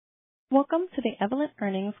Welcome to the Evolent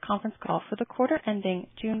Earnings Conference Call for the quarter ending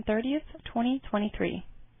June 30th, 2023.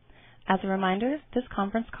 As a reminder, this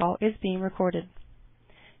conference call is being recorded.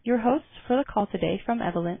 Your hosts for the call today from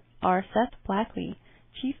Evolent are Seth Blackley,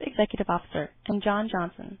 Chief Executive Officer, and John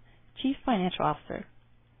Johnson, Chief Financial Officer.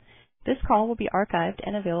 This call will be archived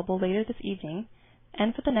and available later this evening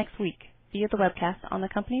and for the next week via the webcast on the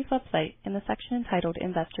company's website in the section entitled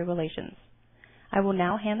Investor Relations. I will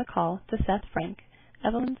now hand the call to Seth Frank,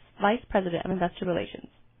 Evolent's Vice President of Investor Relations.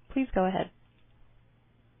 Please go ahead.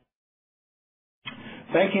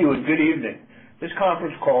 Thank you and good evening. This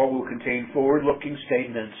conference call will contain forward-looking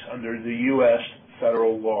statements under the U.S.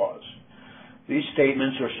 federal laws. These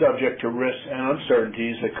statements are subject to risks and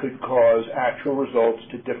uncertainties that could cause actual results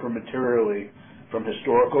to differ materially from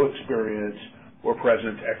historical experience or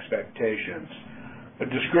present expectations. A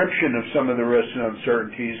description of some of the risks and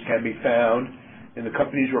uncertainties can be found in the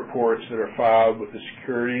company's reports that are filed with the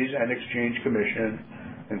Securities and Exchange Commission,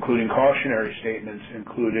 including cautionary statements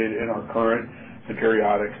included in our current and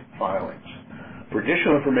periodic filings. For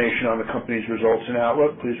additional information on the company's results and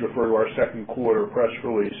outlook, please refer to our second quarter press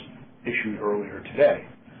release issued earlier today.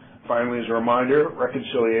 Finally, as a reminder,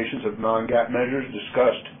 reconciliations of non-GAAP measures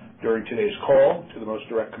discussed during today's call to the most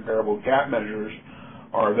direct comparable GAAP measures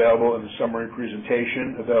are available in the summary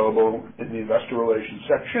presentation available in the Investor Relations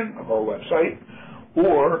section of our website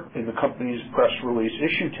or in the company's press release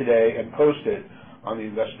issued today and posted on the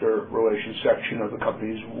Investor Relations section of the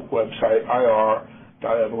company's website,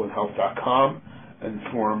 ir.evolenthealth.com, and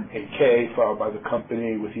Form 8-K filed by the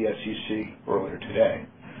company with the SEC earlier today.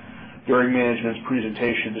 During management's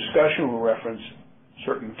presentation discussion, we'll reference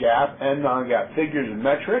certain GAAP and non-GAAP figures and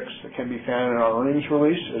metrics that can be found in our earnings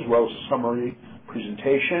release, as well as a summary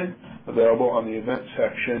presentation available on the event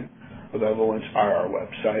section of Evolent's IR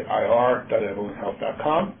website,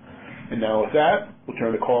 ir.evolenthealth.com. And now with that, we'll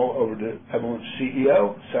turn the call over to Evolent's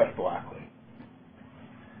CEO, Seth Blackley.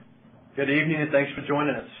 Good evening and thanks for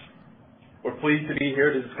joining us. We're pleased to be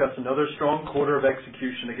here to discuss another strong quarter of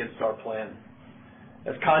execution against our plan.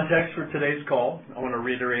 As context for today's call, I want to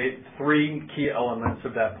reiterate three key elements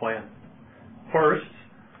of that plan. First,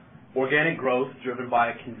 organic growth driven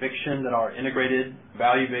by a conviction that our integrated,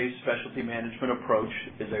 value-based specialty management approach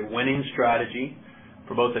is a winning strategy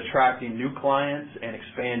for both attracting new clients and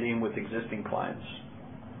expanding with existing clients.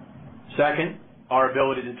 Second, our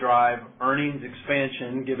ability to drive earnings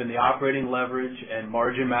expansion given the operating leverage and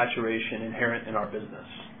margin maturation inherent in our business.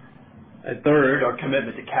 And third, our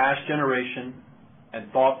commitment to cash generation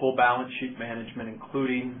and thoughtful balance sheet management,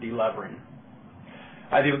 including delevering.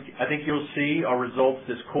 I think you'll see our results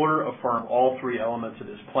this quarter affirm all three elements of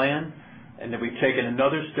this plan, and that we've taken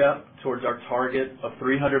another step towards our target of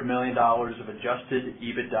 $300 million of adjusted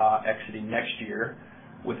EBITDA exiting next year,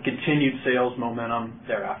 with continued sales momentum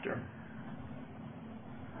thereafter.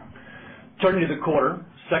 Turning to the quarter,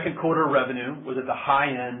 second quarter revenue was at the high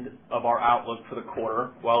end of our outlook for the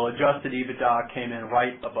quarter, while adjusted EBITDA came in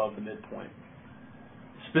right above the midpoint.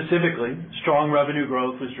 Specifically, strong revenue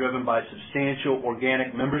growth was driven by substantial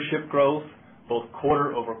organic membership growth, both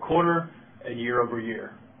quarter over quarter and year over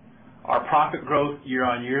year. Our profit growth year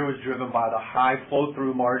on year was driven by the high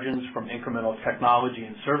flow-through margins from incremental technology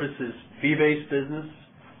and services fee-based business,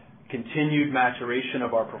 continued maturation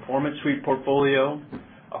of our Performance Suite portfolio,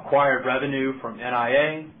 acquired revenue from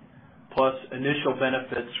NIA, plus initial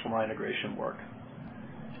benefits from our integration work.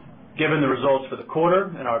 Given the results for the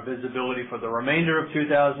quarter and our visibility for the remainder of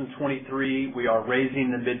 2023, we are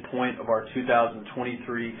raising the midpoint of our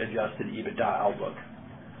 2023 adjusted EBITDA outlook.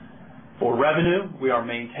 For revenue, we are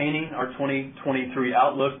maintaining our 2023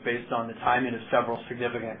 outlook based on the timing of several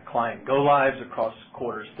significant client go-lives across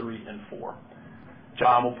quarters 3 and 4.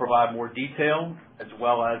 John will provide more detail as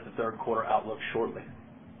well as the third quarter outlook shortly.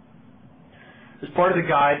 As part of the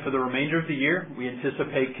guide for the remainder of the year, we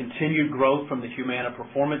anticipate continued growth from the Humana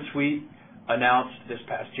Performance Suite announced this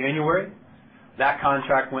past January. That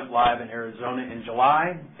contract went live in Arizona in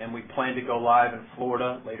July, and we plan to go live in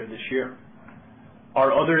Florida later this year.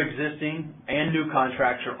 Our other existing and new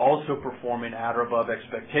contracts are also performing at or above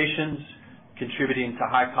expectations, contributing to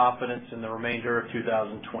high confidence in the remainder of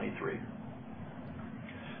 2023.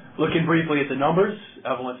 Looking briefly at the numbers,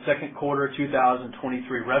 Evolent's second quarter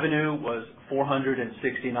 2023 revenue was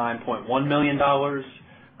 $469.1 million,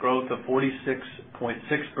 growth of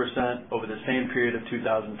 46.6% over the same period of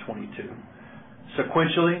 2022.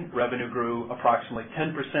 Sequentially, revenue grew approximately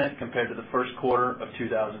 10% compared to the first quarter of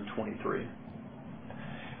 2023.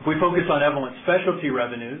 If we focus on Evolent specialty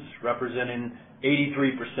revenues, representing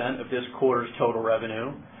 83% of this quarter's total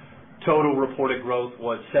revenue, total reported growth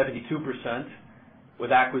was 72%,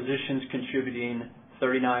 with acquisitions contributing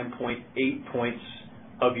 39.8 points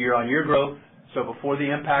of year-on-year growth. So before the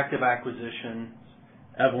impact of acquisition,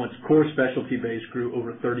 Evolent's core specialty base grew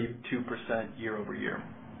over 32% year over year.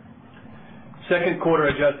 Second quarter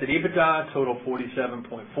adjusted EBITDA totaled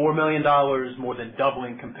 $47.4 million, more than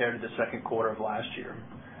doubling compared to the second quarter of last year.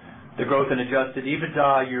 The growth in adjusted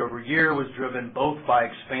EBITDA year over year was driven both by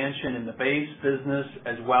expansion in the base business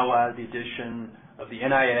as well as the addition of the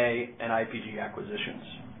NIA and IPG acquisitions.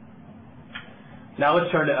 Now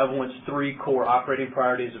let's turn to Evolent's three core operating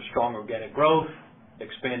priorities of strong organic growth,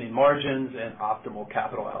 expanding margins, and optimal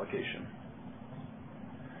capital allocation.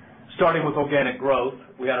 Starting with organic growth,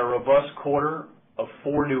 we had a robust quarter of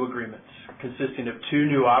 4 new agreements, consisting of 2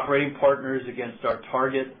 new operating partners against our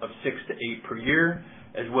target of 6 to 8 per year,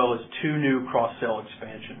 as well as 2 new cross-sell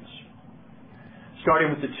expansions. Starting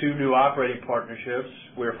with the 2 new operating partnerships,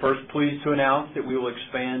 we are first pleased to announce that we will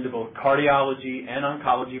expand to both cardiology and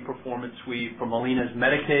oncology performance suite for Molina's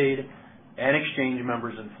Medicaid and exchange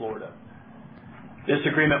members in Florida. This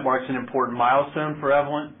agreement marks an important milestone for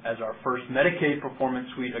Evolent as our first Medicaid performance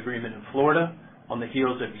suite agreement in Florida on the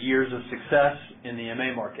heels of years of success in the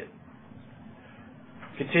MA market.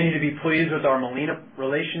 Continue to be pleased with our Molina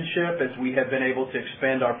relationship as we have been able to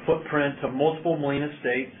expand our footprint to multiple Molina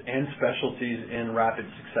states and specialties in rapid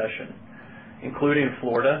succession. Including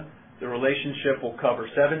Florida, the relationship will cover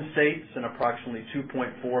 7 states and approximately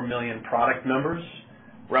 2.4 million product members,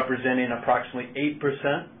 representing approximately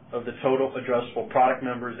 8% of the total addressable product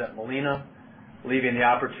members at Molina, leaving the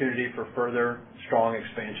opportunity for further strong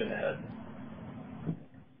expansion ahead.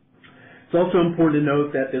 It's also important to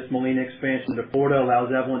note that this Molina expansion to Florida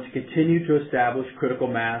allows Evolent to continue to establish critical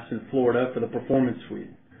mass in Florida for the performance suite.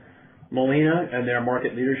 Molina and their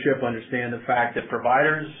market leadership understand the fact that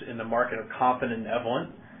providers in the market are confident in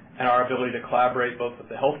Evolent and our ability to collaborate both with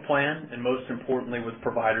the health plan and, most importantly, with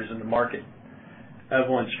providers in the market.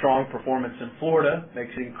 Evolent's strong performance in Florida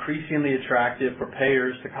makes it increasingly attractive for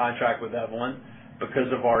payers to contract with Evolent because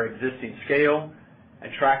of our existing scale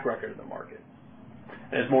and track record in the market.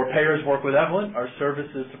 As more payers work with Evolent, our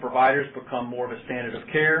services to providers become more of a standard of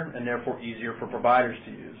care and therefore easier for providers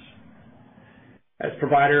to use. As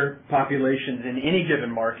provider populations in any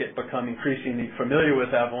given market become increasingly familiar with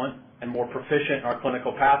Evolent and more proficient in our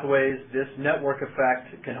clinical pathways, this network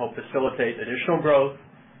effect can help facilitate additional growth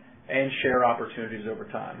and share opportunities over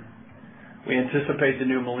time. We anticipate the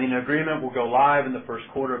new Molina agreement will go live in the first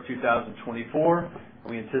quarter of 2024, and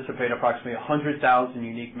we anticipate approximately 100,000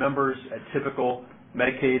 unique members at typical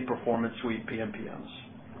Medicaid Performance Suite PMPMs.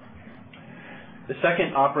 The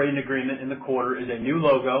second operating agreement in the quarter is a new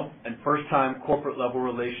logo and first-time corporate-level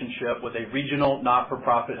relationship with a regional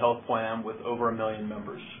not-for-profit health plan with over 1 million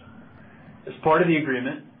members. As part of the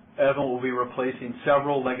agreement, Evolent will be replacing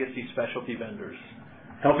several legacy specialty vendors,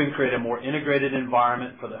 helping create a more integrated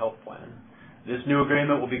environment for the health plan. This new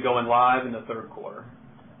agreement will be going live in the third quarter.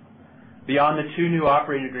 Beyond the 2 new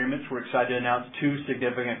operating agreements, we're excited to announce 2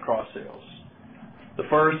 significant cross-sales. The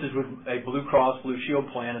first is with a Blue Cross Blue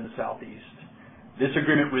Shield plan in the Southeast. This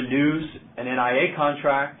agreement renews an NIA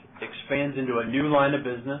contract, expands into a new line of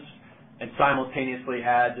business, and simultaneously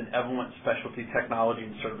adds an Evolent specialty technology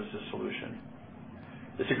and services solution.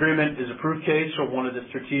 This agreement is a proof case for one of the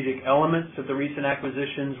strategic elements of the recent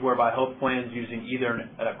acquisitions whereby health plans using either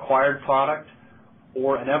an acquired product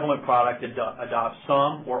or an Evolent product adopt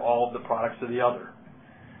some or all of the products of the other.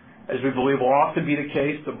 As we believe will often be the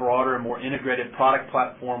case, the broader and more integrated product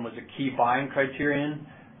platform was a key buying criterion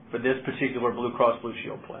for this particular Blue Cross Blue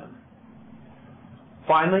Shield plan.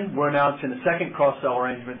 Finally, we're announcing a second cross-sell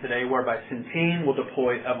arrangement today whereby Centene will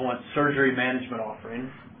deploy Evolent's surgery management offering,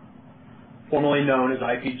 formerly known as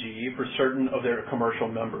IPG, for certain of their commercial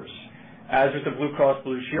members. As with the Blue Cross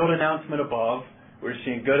Blue Shield announcement above, we're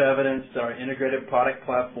seeing good evidence that our integrated product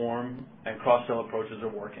platform and cross-sell approaches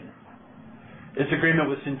are working. This agreement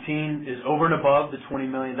with Centene is over and above the $20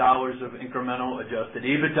 million of incremental adjusted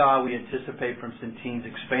EBITDA we anticipate from Centene's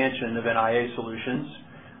expansion of NIA solutions,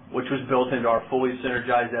 which was built into our fully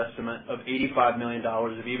synergized estimate of $85 million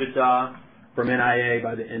of EBITDA from NIA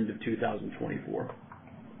by the end of 2024.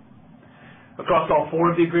 Across all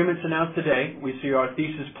 4 of the agreements announced today, we see our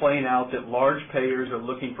thesis playing out that large payers are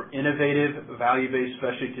looking for innovative, value-based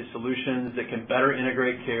specialty solutions that can better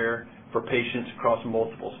integrate care for patients across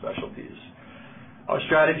multiple specialties. Our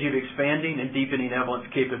strategy of expanding and deepening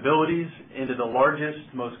Evolent's capabilities into the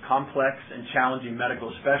largest, most complex, and challenging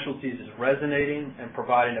medical specialties is resonating and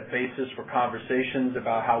providing a basis for conversations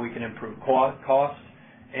about how we can improve cost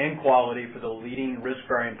and quality for the leading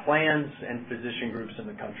risk-bearing plans and physician groups in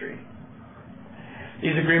the country.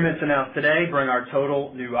 These agreements announced today bring our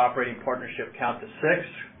total new operating partnership count to 6,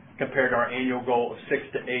 compared to our annual goal of 6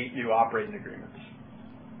 to 8 new operating agreements.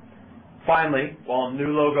 Finally, while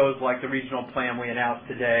new logos like the regional plan we announced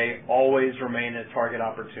today always remain a target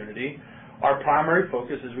opportunity, our primary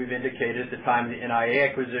focus, as we've indicated at the time of the NIA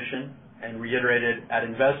acquisition and reiterated at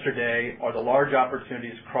Investor Day, are the large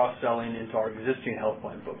opportunities cross-selling into our existing health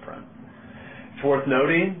plan footprint. It's worth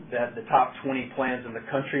noting that the top 20 plans in the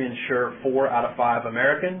country insure 4 out of 5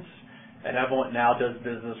 Americans, and Evolent now does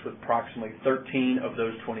business with approximately 13 of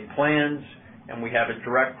those 20 plans, and we have a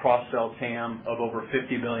direct cross-sell TAM of over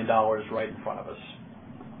 $50 million right in front of us.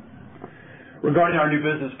 Regarding our new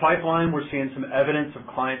business pipeline, we're seeing some evidence of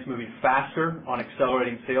clients moving faster on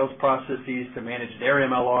accelerating sales processes to manage their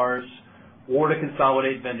MLRs or to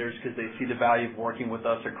consolidate vendors because they see the value of working with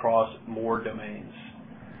us across more domains.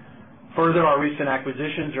 Further, our recent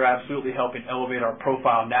acquisitions are absolutely helping elevate our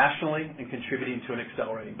profile nationally and contributing to an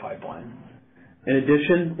accelerating pipeline. In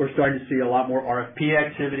addition, we're starting to see a lot more RFP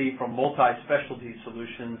activity from multi-specialty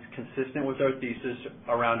solutions consistent with our thesis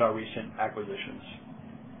around our recent acquisitions.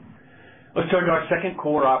 Let's turn to our second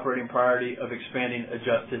core operating priority of expanding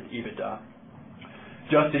adjusted EBITDA.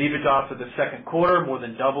 Adjusted EBITDA for the second quarter more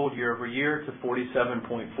than doubled year over year to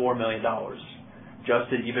 $47.4 million.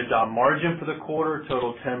 Adjusted EBITDA margin for the quarter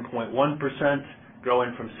totaled 10.1%,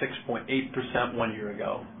 growing from 6.8% 1 year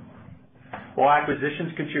ago. While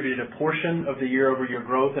acquisitions contributed a portion of the year-over-year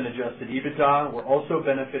growth in adjusted EBITDA, we're also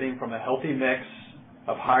benefiting from a healthy mix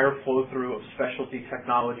of higher flow-through of specialty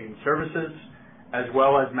technology and services, as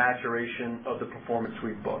well as maturation of the Performance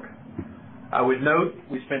Suite book. I would note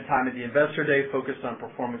we spent time at the Investor Day focused on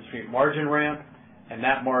Performance Suite margin ramp, and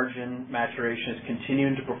that margin maturation is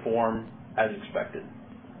continuing to perform as expected.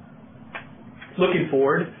 Looking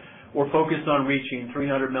forward, we're focused on reaching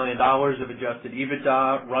 $300 million of adjusted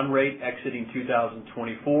EBITDA run rate exiting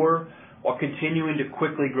 2024, while continuing to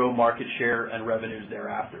quickly grow market share and revenues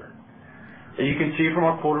thereafter. As you can see from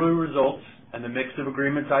our quarterly results and the mix of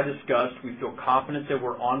agreements I discussed, we feel confident that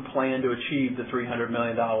we're on plan to achieve the $300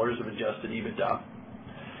 million of adjusted EBITDA.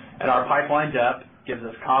 And our pipeline depth gives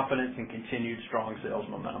us confidence in continued strong sales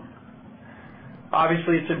momentum.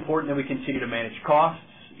 Obviously, it's important that we continue to manage costs,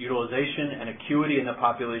 utilization, and acuity in the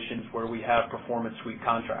populations where we have Performance Suite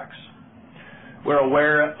contracts. We're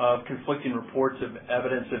aware of conflicting reports of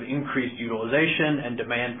evidence of increased utilization and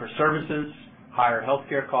demand for services, higher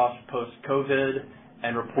healthcare costs post-COVID,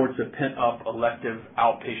 and reports of pent-up elective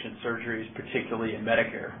outpatient surgeries, particularly in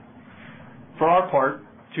Medicare. For our part,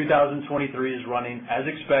 2023 is running as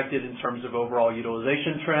expected in terms of overall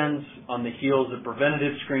utilization trends on the heels of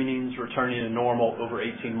preventative screenings returning to normal over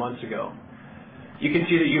 18 months ago. You can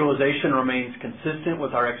see that utilization remains consistent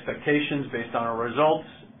with our expectations based on our results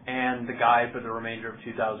and the guide for the remainder of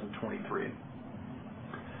 2023.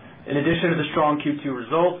 In addition to the strong Q2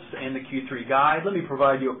 results and the Q3 guide, let me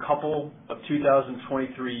provide you a couple of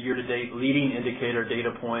 2023 year-to-date leading indicator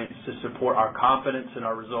data points to support our confidence in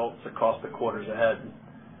our results across the quarters ahead.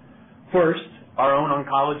 First, our own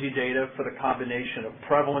oncology data for the combination of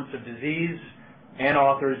prevalence of disease and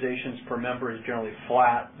authorizations per member is generally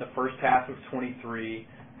flat the first half of 23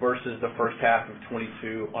 versus the first half of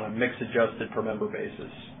 22 on a mix-adjusted per member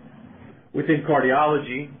basis. Within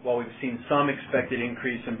cardiology, while we've seen some expected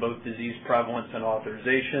increase in both disease prevalence and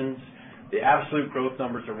authorizations, the absolute growth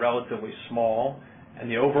numbers are relatively small, and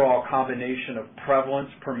the overall combination of prevalence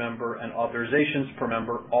per member and authorizations per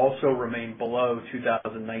member also remain below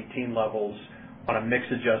 2019 levels on a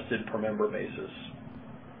mix-adjusted per member basis.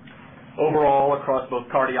 Overall, across both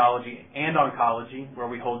cardiology and oncology, where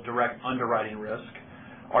we hold direct underwriting risk,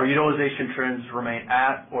 our utilization trends remain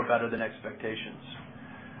at or better than expectations.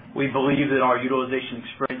 We believe that our utilization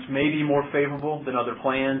experience may be more favorable than other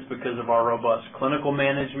plans because of our robust clinical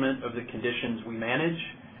management of the conditions we manage,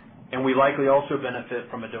 and we likely also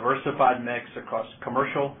benefit from a diversified mix across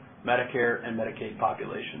commercial, Medicare, and Medicaid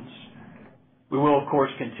populations. We will, of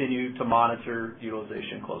course, continue to monitor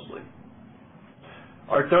utilization closely.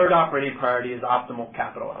 Our third operating priority is optimal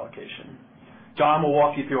capital allocation. John will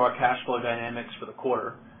walk you through our cash flow dynamics for the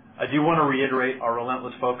quarter. I do want to reiterate our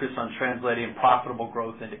relentless focus on translating profitable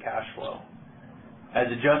growth into cash flow. As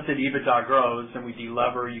adjusted EBITDA grows and we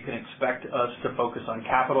delever, you can expect us to focus on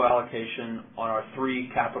capital allocation on our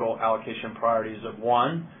 3 capital allocation priorities of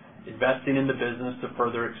 1, investing in the business to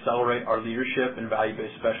further accelerate our leadership in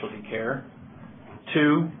value-based specialty care.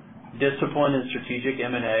 2, discipline and strategic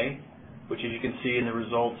M&A, which as you can see in the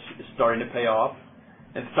results is starting to pay off.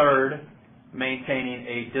 And third, maintaining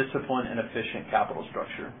a disciplined and efficient capital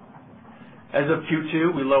structure. As of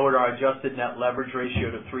Q2, we lowered our adjusted net leverage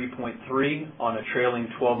ratio to 3.3 on a trailing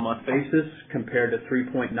 12-month basis compared to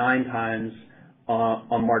 3.9 times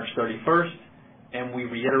on March 31st and we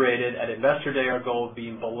reiterated at Investor Day our goal of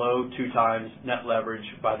being below 2 times net leverage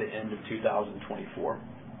by the end of 2024.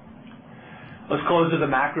 Let's close with a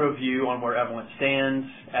macro view on where Evolent stands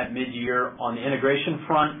at mid-year on the integration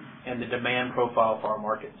front and the demand profile for our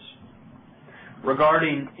markets.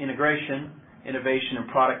 Regarding integration, innovation, and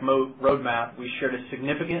product roadmap, we shared a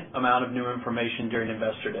significant amount of new information during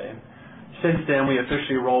Investor Day. Since then, we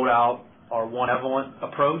officially rolled out our One Evolent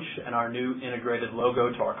approach and our new integrated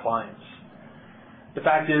logo to our clients. The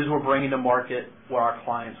fact is we're bringing to market what our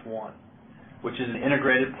clients want, which is an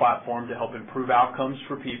integrated platform to help improve outcomes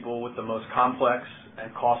for people with the most complex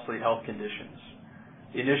and costly health conditions.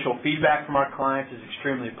 The initial feedback from our clients is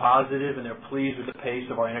extremely positive, and they're pleased with the pace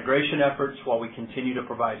of our integration efforts while we continue to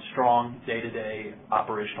provide strong day-to-day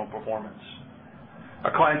operational performance.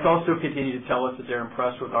 Our clients also continue to tell us that they're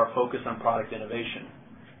impressed with our focus on product innovation.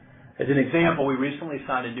 As an example, we recently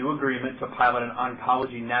signed a new agreement to pilot an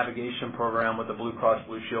oncology navigation program with the Blue Cross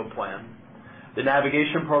Blue Shield plan. The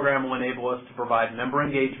navigation program will enable us to provide member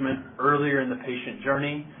engagement earlier in the patient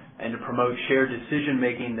journey and to promote shared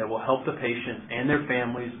decision-making that will help the patients and their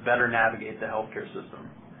families better navigate the healthcare system.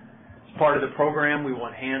 As part of the program, we will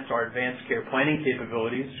enhance our advanced care planning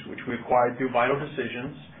capabilities, which we acquired through Vital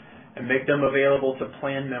Decisions, and make them available to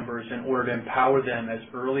plan members in order to empower them as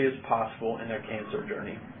early as possible in their cancer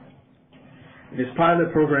journey. In this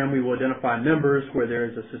pilot program, we will identify members where there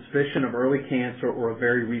is a suspicion of early cancer or a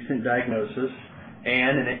very recent diagnosis,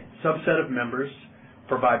 and in a subset of members,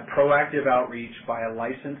 provide proactive outreach by a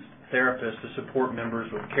licensed therapist to support members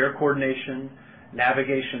with care coordination,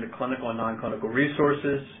 navigation to clinical and non-clinical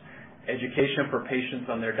resources, education for patients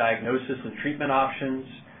on their diagnosis and treatment options,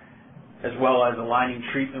 as well as aligning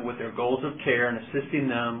treatment with their goals of care and assisting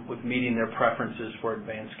them with meeting their preferences for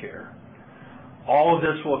advanced care. All of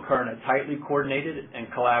this will occur in a tightly coordinated and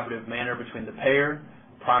collaborative manner between the payer,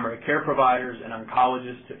 primary care providers, and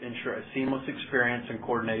oncologists to ensure a seamless experience and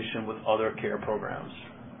coordination with other care programs.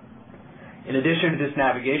 In addition to this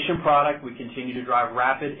navigation product, we continue to drive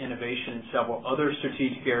rapid innovation in several other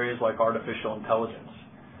strategic areas like artificial intelligence.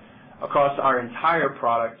 Across our entire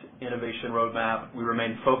product innovation roadmap, we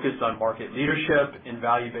remain focused on market leadership in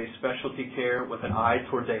value-based specialty care with an eye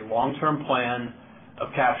towards a long-term plan of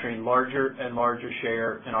capturing larger and larger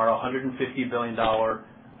share in our $150 billion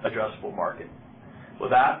addressable market. With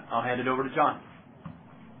that, I'll hand it over to John.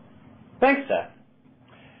 Thanks, Seth.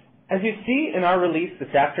 As you see in our release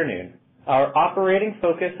this afternoon, our operating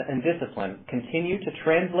focus and discipline continue to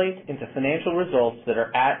translate into financial results that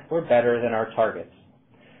are at or better than our targets.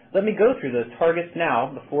 Let me go through those targets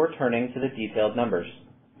now before turning to the detailed numbers.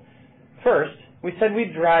 First, we said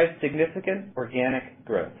we'd drive significant organic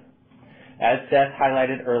growth. As Seth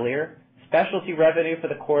highlighted earlier, specialty revenue for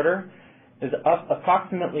the quarter is up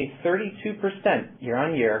approximately 32%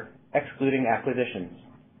 year-on-year, excluding acquisitions.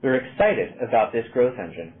 We're excited about this growth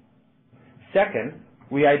engine. Second,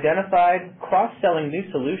 we identified cross-selling new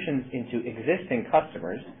solutions into existing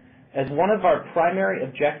customers as one of our primary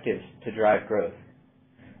objectives to drive growth.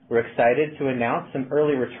 We're excited to announce some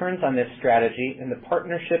early returns on this strategy in the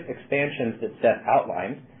partnership expansions that Seth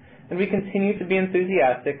outlined, and we continue to be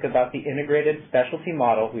enthusiastic about the integrated specialty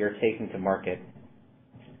model we are taking to market.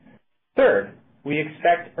 Third, we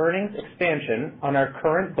expect earnings expansion on our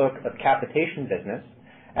current book of capitation business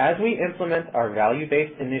as we implement our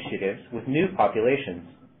value-based initiatives with new populations.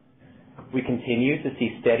 We continue to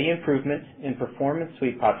see steady improvement in Performance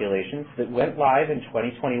Suite populations that went live in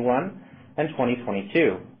 2021 and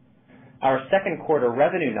 2022. Our second quarter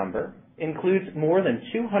revenue number includes more than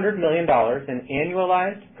 $200 million in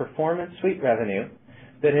annualized Performance Suite revenue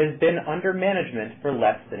that has been under management for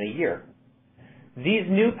less than a year. These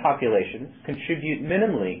new populations contribute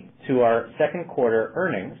minimally to our second quarter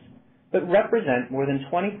earnings, but represent more than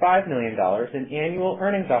 $25 million in annual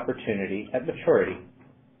earnings opportunity at maturity.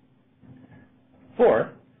 Fourth,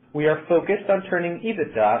 we are focused on turning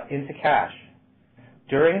EBITDA into cash.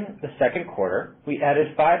 During the second quarter, we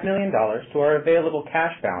added $5 million to our available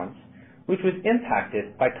cash balance, which was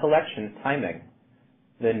impacted by collection timing.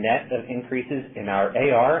 The net of increases in our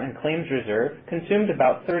AR and claims reserve consumed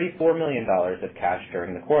about $34 million of cash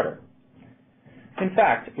during the quarter. In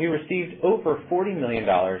fact, we received over $40 million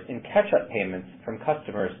in catch-up payments from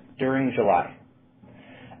customers during July.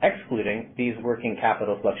 Excluding these working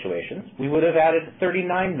capital fluctuations, we would have added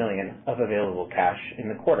 $39 million of available cash in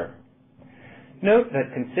the quarter. Note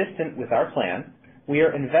that consistent with our plan, we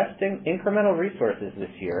are investing incremental resources this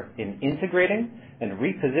year in integrating and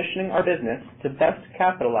repositioning our business to best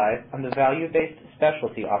capitalize on the value-based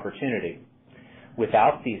specialty opportunity.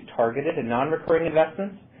 Without these targeted and non-recurring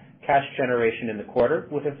investments, cash generation in the quarter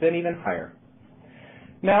would have been even higher.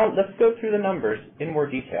 Now let's go through the numbers in more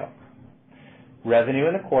detail. Revenue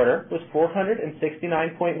in the quarter was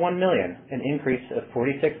 $469.1 million, an increase of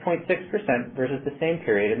 46.6% versus the same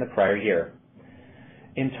period in the prior year.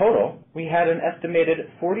 In total, we had an estimated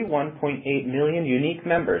 41.8 million unique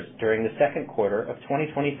members during the second quarter of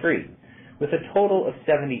 2023, with a total of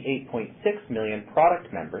 78.6 million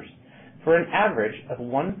product members for an average of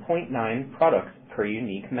 1.9 products per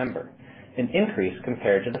unique member, an increase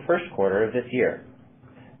compared to the first quarter of this year.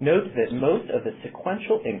 Note that most of the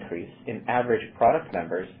sequential increase in average product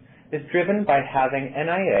members is driven by having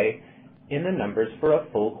NIA in the numbers for a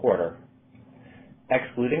full quarter.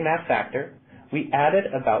 Excluding that factor, we added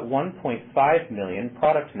about 1.5 million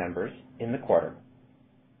product members in the quarter.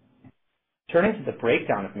 Turning to the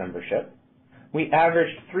breakdown of membership, we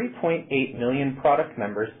averaged 3.8 million product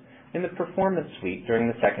members in the Performance Suite during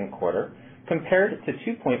the second quarter, compared to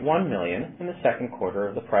 2.1 million in the second quarter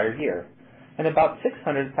of the prior year, and about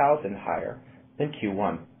 600,000 higher than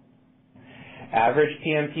Q1. Average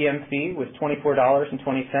PMPM fee was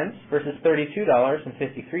 $24.20 versus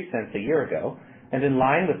 $32.53 a year ago, and in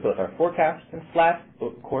line with both our forecast and flat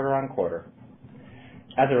quarter on quarter.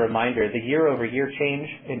 As a reminder, the year-over-year change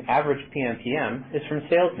in average PMPM is from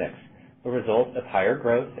sales mix, a result of higher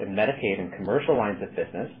growth in Medicaid and commercial lines of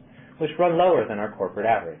business, which run lower than our corporate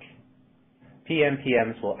average.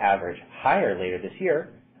 PMPMs will average higher later this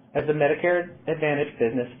year as the Medicare Advantage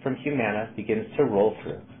business from Humana begins to roll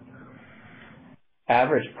through.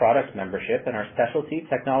 Average product membership in our Specialty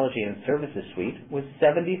Technology and Services Suite was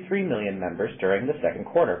 73 million members during the second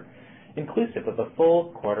quarter, inclusive of a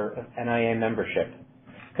full quarter of NIA membership,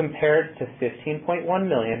 compared to 15.1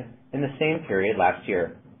 million in the same period last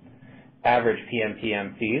year. Average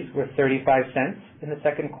PMPM fees were 35 cents in the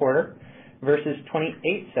second quarter versus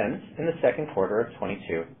 28 cents in the second quarter of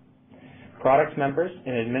 22. Product members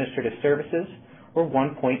in administrative services were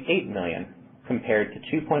 1.8 million, compared to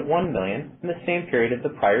 2.1 million in the same period of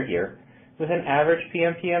the prior year, with an average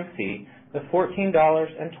PMPM fee of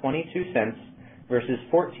 $14.22 versus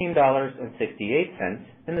 $14.68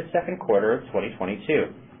 in the second quarter of 2022.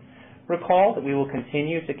 Recall that we will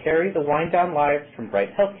continue to carry the wind-down lives from Bright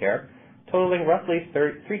Healthcare, totaling roughly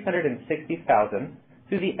 360,000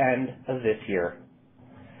 through the end of this year.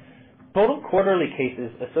 Total quarterly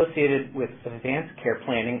cases associated with advanced care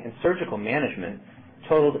planning and surgical management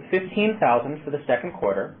totaled 15,000 for the second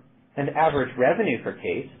quarter, and average revenue per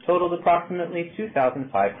case totaled approximately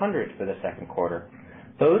 $2,500 for the second quarter,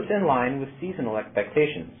 both in line with seasonal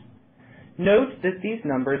expectations. Note that these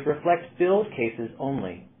numbers reflect billed cases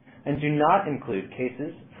only and do not include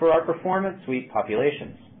cases for our Performance Suite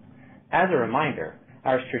populations. As a reminder,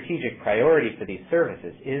 our strategic priority for these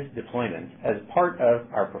services is deployment as part of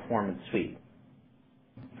our Performance Suite.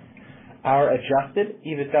 Our adjusted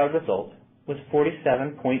EBITDA result was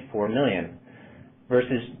 $47.4 million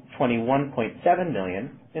versus $21.7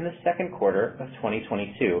 million in the second quarter of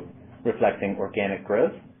 2022, reflecting organic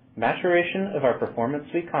growth, maturation of our Performance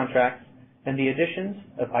Suite contracts, and the additions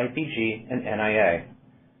of IPG and NIA.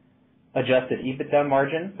 Adjusted EBITDA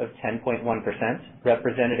margin of 10.1%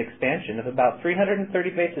 represented expansion of about 330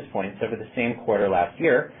 basis points over the same quarter last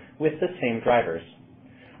year with the same drivers.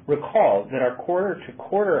 Recall that our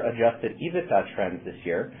quarter-to-quarter adjusted EBITDA trends this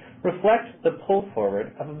year reflect the pull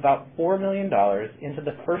forward of about $4 million into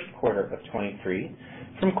the first quarter of 23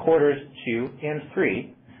 from quarters 2 and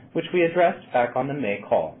 3, which we addressed back on the May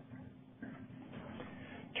call.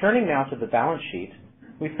 Turning now to the balance sheet,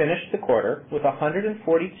 we finished the quarter with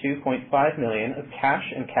 $142.5 million of cash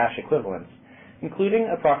and cash equivalents,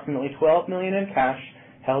 including approximately $12 million in cash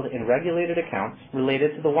held in regulated accounts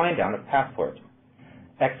related to the wind-down of Passport.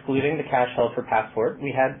 Excluding the cash held for Passport,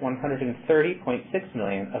 we had $130.6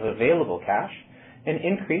 million of available cash, an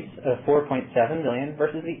increase of $4.7 million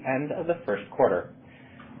versus the end of the first quarter.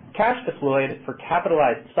 Cash deployed for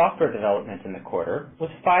capitalized software development in the quarter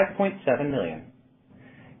was $5.7 million.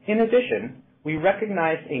 In addition, we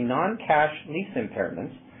recognized a non-cash lease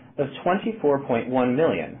impairment of $24.1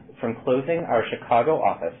 million from closing our Chicago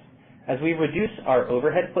office as we reduce our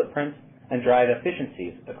overhead footprint and drive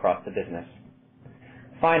efficiencies across the business.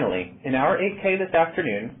 Finally, in our 8K this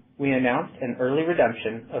afternoon, we announced an early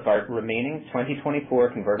redemption of our remaining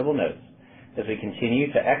 2024 convertible notes as we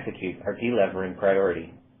continue to execute our delevering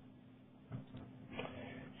priority.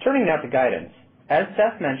 Turning now to guidance. As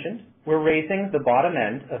Seth mentioned, we're raising the bottom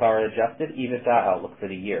end of our adjusted EBITDA outlook for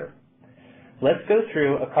the year. Let's go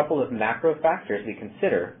through a couple of macro factors we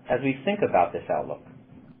consider as we think about this outlook.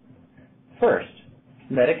 First,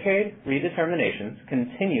 Medicaid redeterminations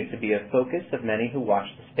continue to be a focus of many who watch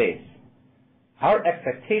the space. Our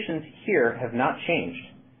expectations here have not changed,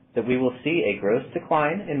 that we will see a gross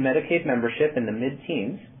decline in Medicaid membership in the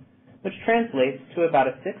mid-teens, which translates to about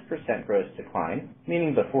a 6% gross decline,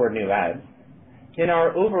 meaning before new ads, in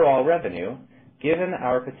our overall revenue, given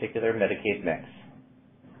our particular Medicaid mix.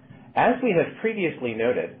 As we have previously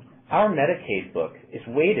noted, our Medicaid book is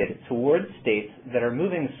weighted towards states that are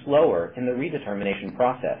moving slower in the redetermination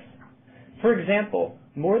process. For example,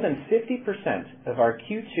 more than 50% of our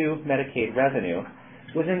Q2 Medicaid revenue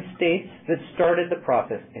was in states that started the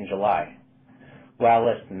process in July, while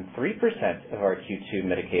less than 3% of our Q2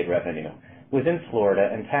 Medicaid revenue was in Florida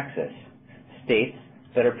and Texas, states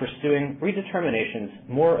that are pursuing redeterminations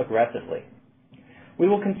more aggressively. We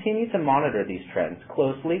will continue to monitor these trends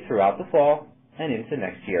closely throughout the fall and into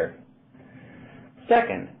next year.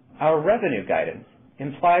 Second, our revenue guidance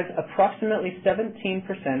implies approximately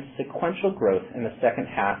 17% sequential growth in the second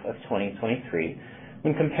half of 2023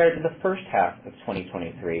 when compared to the first half of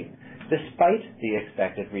 2023, despite the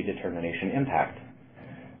expected redetermination impact.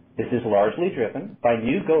 This is largely driven by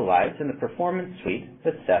new go-lives in the Performance Suite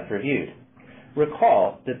that Seth reviewed.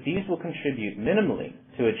 Recall that these will contribute minimally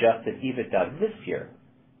to adjusted EBITDA this year,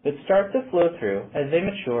 but start to flow through as they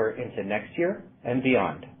mature into next year and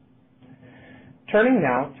beyond. Turning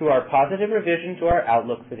now to our positive revision to our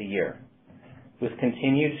outlook for the year. With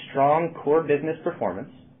continued strong core business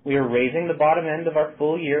performance, we are raising the bottom end of our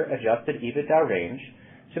full-year adjusted EBITDA range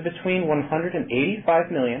to between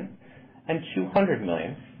 $185 million and $200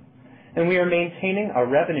 million, and we are maintaining our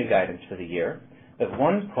revenue guidance for the year of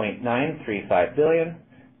 $1.935 billion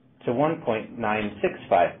to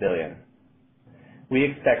 $1.965 billion. We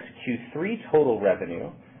expect Q3 total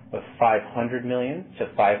revenue of $500 million to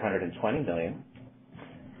 $520 million.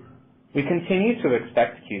 We continue to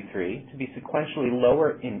expect Q3 to be sequentially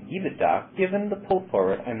lower in EBITDA given the pull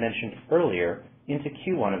forward I mentioned earlier into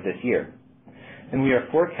Q1 of this year. And we are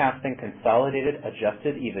forecasting consolidated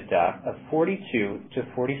adjusted EBITDA of $42 to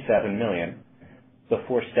 $47 million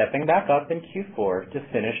before stepping back up in Q4 to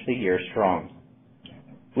finish the year strong.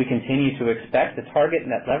 We continue to expect a target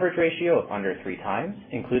net leverage ratio of under 3 times,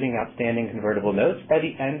 including outstanding convertible notes, by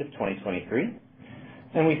the end of 2023.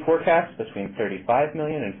 And we forecast between $35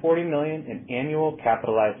 million and $40 million in annual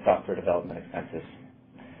capitalized software development expenses.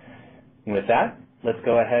 And with that, let's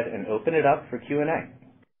go ahead and open it up for Q&A.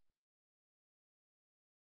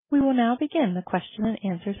 We will now begin the question and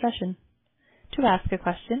answer session. To ask a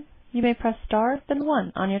question, you may press star, then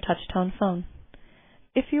 1 on your touch-tone phone.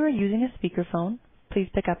 If you are using a speakerphone, please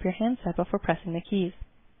pick up your handset before pressing the keys.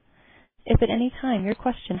 If at any time your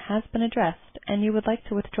question has been addressed and you would like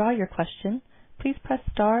to withdraw your question, please press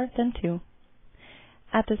star, then 2.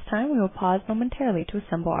 At this time, we will pause momentarily to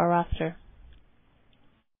assemble our roster.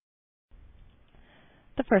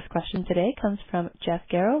 The first question today comes from Jeff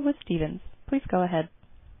Garro with Stephens. Please go ahead.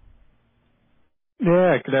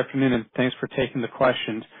 Yeah, good afternoon, and thanks for taking the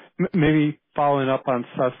questions. Maybe following up on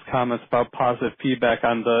Seth's comments about positive feedback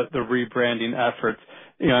on the rebranding efforts.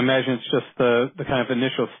 You know, I imagine it's just the kind of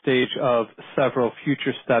initial stage of several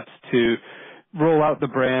future steps to roll out the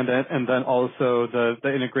brand and then also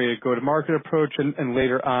the integrated go-to-market approach and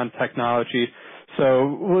later on technology. So I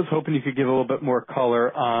was hoping you could give a little bit more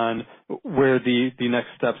color on where the next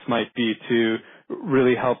steps might be to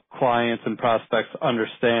really help clients and prospects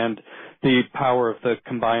understand the power of the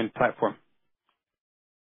combined platform.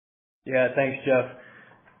 Yeah, thanks, Jeff.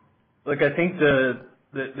 Look, I think the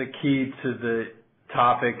key to the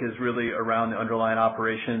topic is really around the underlying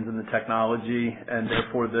operations and the technology, and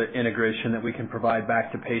therefore the integration that we can provide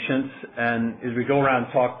back to patients. And as we go around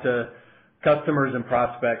and talk to customers and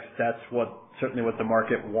prospects, that's certainly what the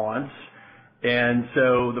market wants. And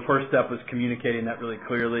so the first step was communicating that really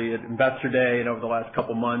clearly at Investor Day and over the last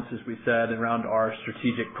couple months, as we said, around our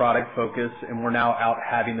strategic product focus. And we're now out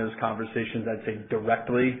having those conversations, I'd say,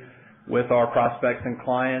 directly with our prospects and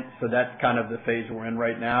clients. So that's kind of the phase we're in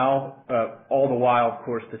right now. All the while, of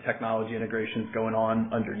course, the technology integration is going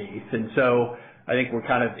on underneath. And so I think we're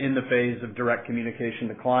kind of in the phase of direct communication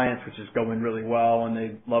to clients, which is going really well, and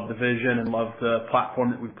they love the vision and love the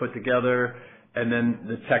platform that we've put together. And then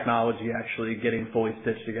the technology actually getting fully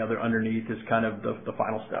stitched together underneath is kind of the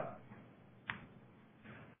final step.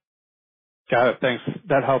 Got it. Thanks.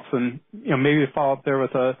 That helps. And, maybe to follow up there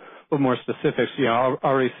with a little more specifics, I've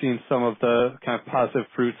already seen some of the kind of positive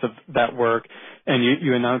fruits of that work. And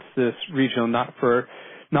you announced this regional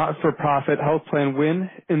not-for-profit health plan win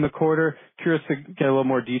in the quarter. Curious to get a little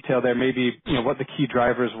more detail there, maybe, what the key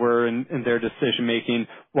drivers were in their decision making,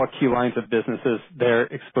 what key lines of businesses they're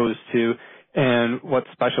exposed to, and what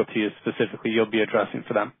specialties specifically you'll be addressing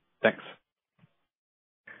for them. Thanks.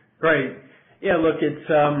 Great. Yeah, look, it's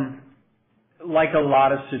like a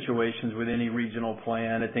lot of situations with any regional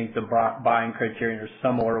plan, I think the buying criterion are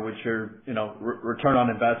similar, which are, return on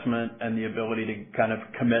investment and the ability to kind of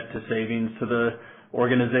commit to savings to the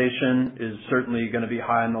organization is certainly going to be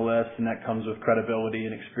high on the list, and that comes with credibility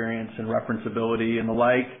and experience and referenceability and the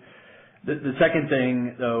like. The second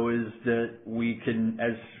thing, though, is that we can,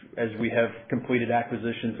 as we have completed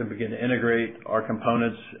acquisitions and begin to integrate our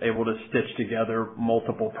components, able to stitch together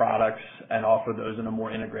multiple products and offer those in a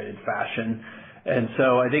more integrated fashion. And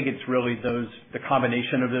so I think it's really the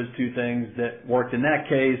combination of those two things that worked in that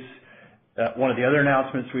case. One of the other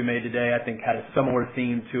announcements we made today, I think, had a similar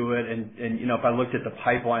theme to it. And if I looked at the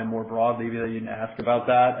pipeline more broadly, you didn't ask about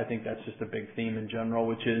that. I think that's just a big theme in general,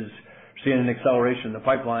 which is seeing an acceleration in the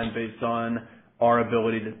pipeline based on our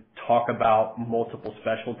ability to talk about multiple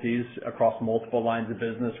specialties across multiple lines of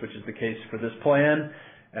business, which is the case for this plan.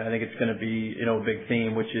 And I think it's going to be, a big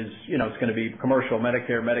theme, which is, it's going to be commercial,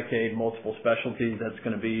 Medicare, Medicaid, multiple specialties. That's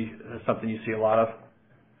going to be something you see a lot of.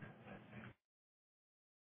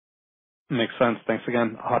 Makes sense. Thanks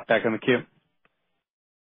again. I'll hop back in the queue.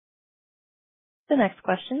 The next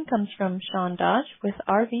question comes from Sean Dodge with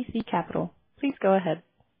RBC Capital. Please go ahead.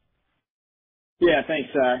 Yeah, thanks.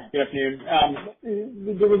 Good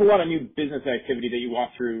afternoon. There was a lot of new business activity that you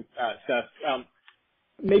walked through, Seth.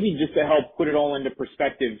 Maybe just to help put it all into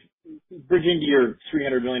perspective, bridging to your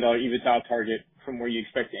 $300 million EBITDA target from where you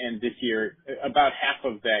expect to end this year, about half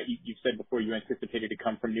of that you've said before you anticipated to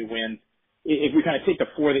come from new wins. If we kind of take the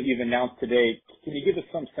 4 that you've announced today, can you give us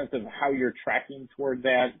some sense of how you're tracking toward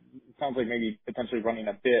that? It sounds like maybe potentially running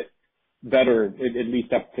a bit better, at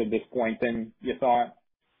least up to this point, than you thought.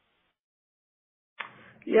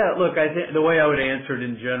 Yeah, look, I think the way I would answer it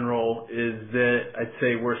in general is that I'd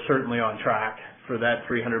say we're certainly on track for that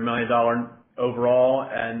 $300 million overall,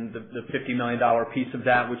 and the $50 million piece of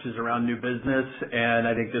that, which is around new business. And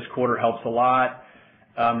I think this quarter helps a lot.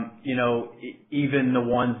 Even the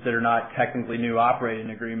ones that are not technically new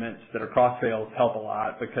operating agreements that are cross sales help a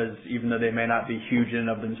lot, because even though they may not be huge in and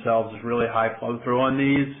of themselves, there's really high flow through on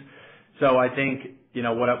these. So I think,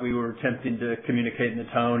 what we were attempting to communicate in the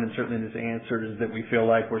tone and certainly in this answer is that we feel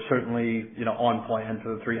like we're certainly, on plan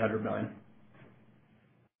for the $300 million.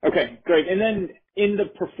 Okay, great. And then in the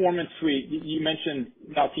Performance Suite, you mentioned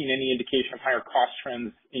not seeing any indication of higher cost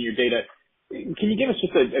trends in your data. Can you give us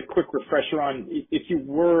just a quick refresher on if you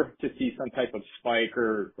were to see some type of spike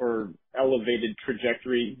or elevated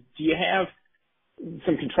trajectory, do you have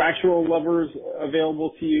some contractual levers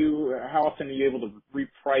available to you? How often are you able to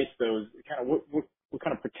reprice those? Kind of what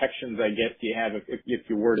kind of protections, I guess, do you have if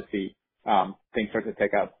you were to see things start to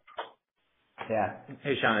take up? Yeah.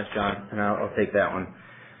 Hey, Sean, it's John, and I'll take that one.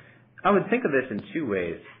 I would think of this in two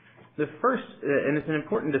ways. The first, and it's an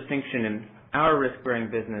important distinction in our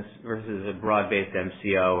risk-bearing business versus a broad-based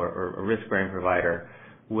MCO or a risk-bearing provider,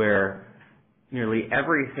 where nearly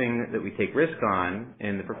everything that we take risk on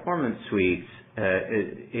in the Performance Suites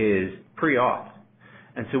is pre-auth.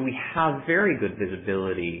 And so we have very good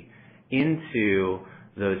visibility into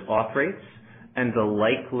those auth rates and the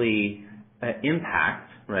likely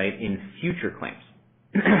impact, right, in future claims.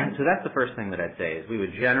 So that's the first thing that I'd say is we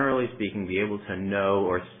would, generally speaking, be able to know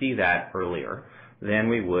or see that earlier than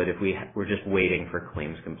we would if we were just waiting for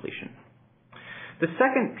claims completion. The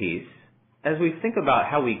second piece, as we think about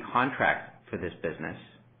how we contract for this business,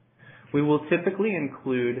 we will typically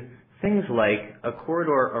include things like a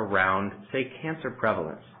corridor around, say, cancer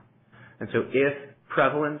prevalence. And so if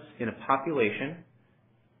prevalence in a population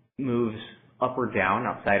moves up or down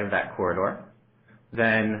outside of that corridor,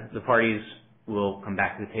 then the parties will come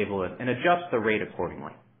back to the table and adjust the rate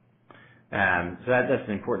accordingly. So that's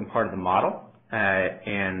an important part of the model.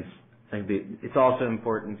 And I think it's also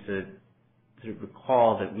important to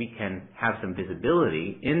recall that we can have some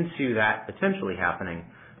visibility into that potentially happening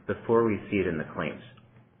before we see it in the claims.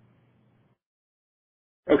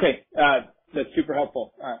 Okay, that's super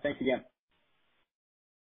helpful. Thanks again.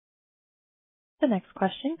 The next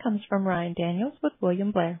question comes from Ryan Daniels with William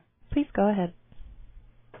Blair. Please go ahead.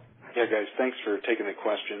 Yeah, guys, thanks for taking the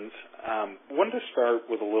questions. Wanted to start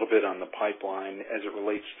with a little bit on the pipeline as it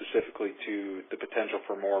relates specifically to the potential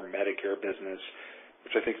for more Medicare business,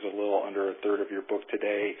 which I think is a little under a third of your book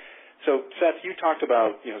today. So, Seth, you talked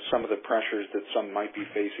about some of the pressures that some might be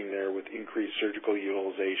facing there with increased surgical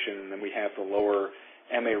utilization, and then we have the lower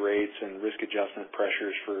MA rates and risk adjustment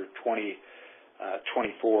pressures for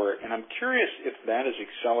 2024. And I'm curious if that is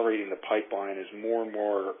accelerating the pipeline as more and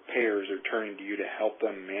more payers are turning to you to help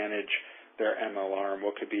them manage their MLR and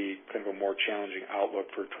what could be kind of a more challenging outlook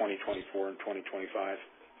for 2024 and 2025.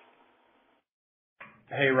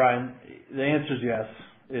 Hey, Ryan, the answer is yes.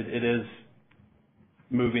 It is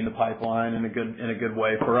moving the pipeline in a good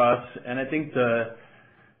way for us. And I think it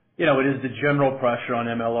is the general pressure on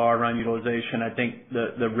MLR around utilization. I think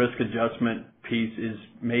the risk adjustment piece is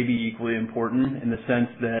maybe equally important in the sense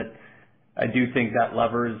that I do think that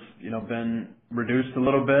lever has, been reduced a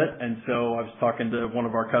little bit. And so I was talking to one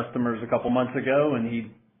of our customers a couple months ago, and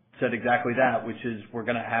he said exactly that, which is we're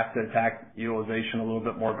going to have to attack utilization a little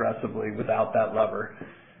bit more aggressively without that lever,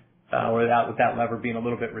 or with that lever being a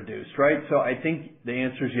little bit reduced, right? So I think the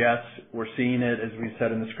answer is yes. We're seeing it, as we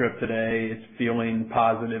said in the script today. It's feeling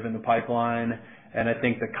positive in the pipeline, and I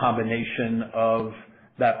think the combination of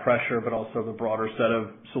that pressure, but also the broader set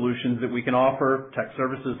of solutions that we can offer, tech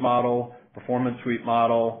services model, performance suite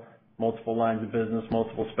model, multiple lines of business,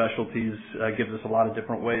 multiple specialties, gives us a lot of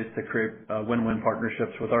different ways to create win-win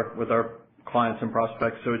partnerships with our clients and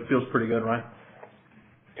prospects. So it feels pretty good, Ryan.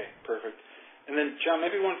 Okay, perfect. And then, John,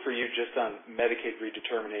 maybe one for you just on Medicaid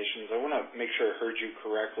redeterminations. I want to make sure I heard you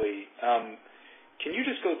correctly. Can you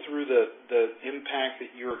just go through the impact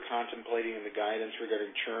that you're contemplating in the guidance regarding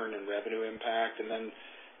churn and revenue impact? And then,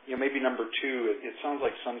 maybe number two, it sounds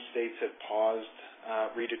like some states have paused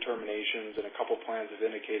redeterminations, and a couple plans have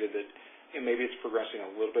indicated that maybe it's progressing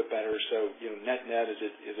a little bit better. So, net, is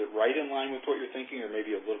it right in line with what you're thinking, or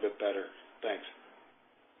maybe a little bit better? Thanks.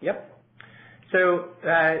 Yep. So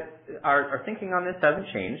our thinking on this hasn't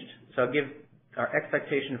changed. So I'll give our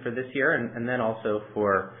expectation for this year and then also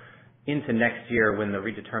for into next year when the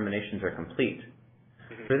redeterminations are complete.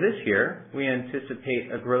 Mm-hmm. For this year, we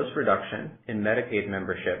anticipate a gross reduction in Medicaid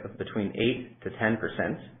membership of between 8 to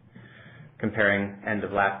 10%, comparing end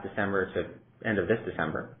of last December to end of this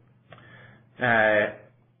December,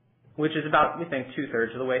 which is about, we think,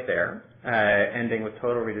 2/3 of the way there, ending with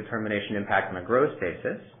total redetermination impact on a gross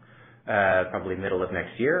basis, probably middle of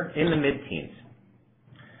next year, in the mid-teens.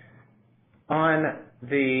 On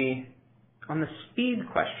the speed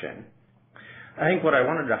question, I think what I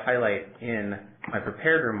wanted to highlight in my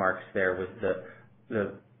prepared remarks there was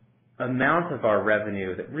the amount of our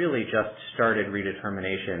revenue that really just started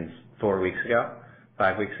redeterminations 5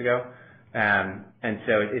 weeks ago. And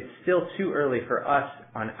so it's still too early for us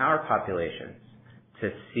on our populations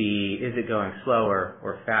to see, is it going slower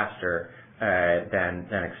or faster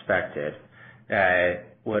than expected.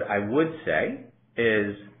 What I would say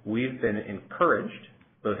is we've been encouraged,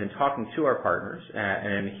 both in talking to our partners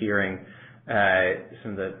and in hearing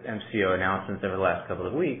some of the MCO announcements over the last couple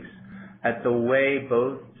of weeks, at the way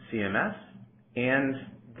both CMS and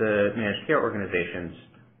the managed care organizations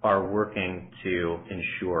are working to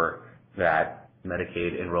ensure that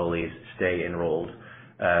Medicaid enrollees stay enrolled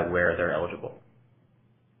where they're eligible.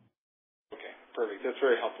 Okay, perfect. That's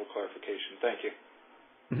very helpful clarification. Thank you.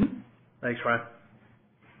 Mm-hmm. Thanks, Ryan.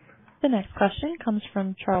 The next question comes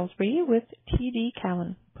from Charles Rhyee with TD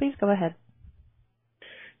Cowen. Please go ahead.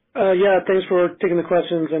 Thanks for taking the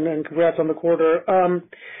questions and congrats on the quarter.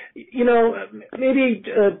 Maybe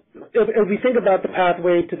if we think about the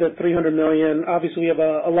pathway to the $300 million, obviously we have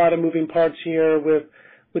a lot of moving parts here with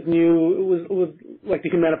like the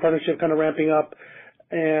Humana partnership kind of ramping up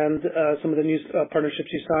and some of the new partnerships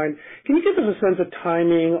you signed. Can you give us a sense of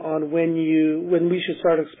timing on when we should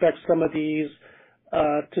start to expect some of these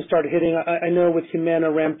to start hitting? I know with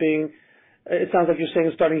Humana ramping, it sounds like you're saying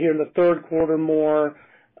it's starting here in the third quarter more,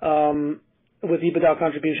 with EBITDA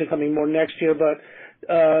contribution coming more next year. But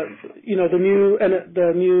the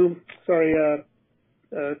new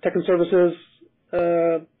tech and services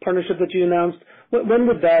partnership that you announced, when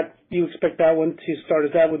would you expect that one to start?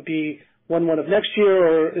 Is that would be 1/1 of next year,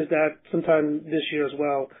 or is that sometime this year as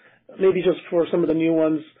well? Maybe just for some of the new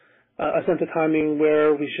ones, a sense of timing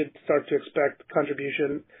where we should start to expect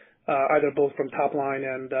contribution, either both from top line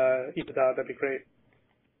and EBITDA, that'd be great.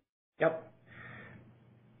 Yep.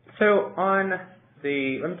 So let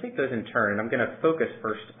me take those in turn. I'm going to focus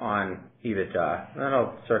first on EBITDA, and then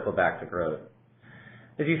I'll circle back to growth.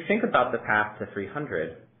 If you think about the path to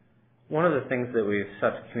 300, one of the things that we've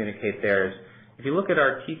sought to communicate there is, if you look at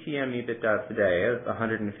our TTM EBITDA today of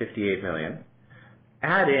 $158 million,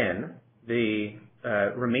 add in the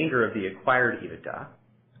remainder of the acquired EBITDA,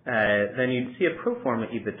 then you'd see a pro forma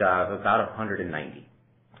EBITDA of about $190.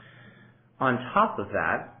 On top of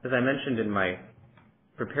that, as I mentioned in my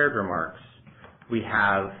prepared remarks, we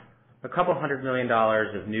have a couple $100 million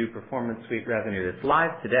of new Performance Suite revenue that's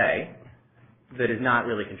live today that is not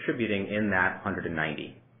really contributing in that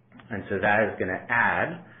 190. And so that is going to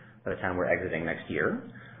add, by the time we're exiting next year,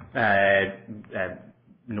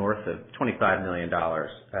 north of $25 million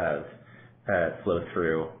of flow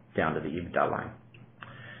through down to the EBITDA line.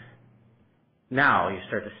 Now you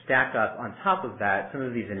start to stack up on top of that some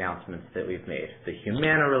of these announcements that we've made. The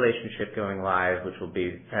Humana relationship going live, which will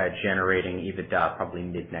be generating EBITDA probably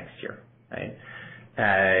mid-next year, right?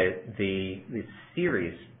 The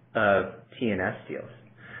series of T&S deals.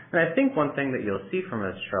 And I think one thing that you'll see from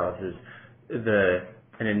us, Charles, is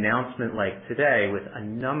an announcement like today with a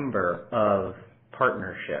number of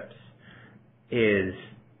partnerships is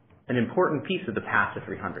an important piece of the path to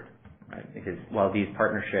 300, right? Because while these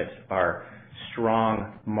partnerships are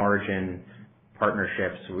strong margin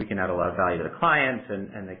partnerships, we can add a lot of value to the clients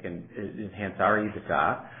and they can enhance our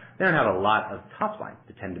EBITDA, they don't have a lot of top line.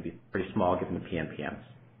 They tend to be pretty small given the PMPMs.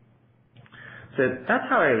 So that's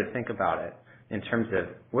how I would think about it in terms of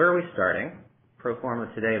where are we starting, pro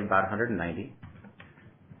forma today of about 190.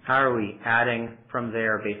 How are we adding from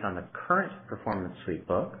there based on the current Performance Suite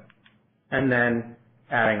book, and then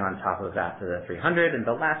adding on top of that to the 300. And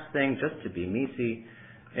the last thing, just to be meaty,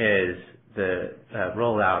 is the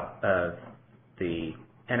rollout of the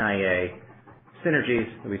NIA synergies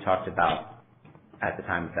that we talked about at the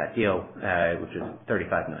time of that deal, which is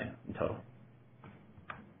 $35 million in total.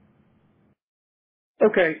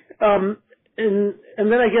 Okay. And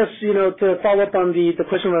then I guess, to follow up on the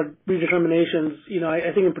question about redeterminations,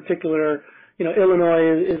 I think in particular,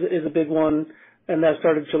 Illinois is a big one, and that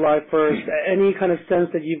started July 1st. Any kind of sense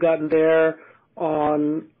that you've gotten there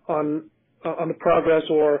on the progress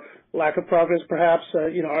or lack of progress, perhaps?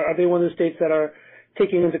 Are they one of the states that are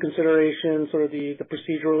taking into consideration sort of the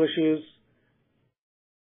procedural issues?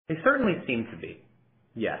 They certainly seem to be.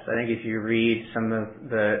 Yes, I think if you read some of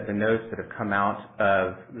the notes that have come out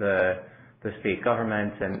of the state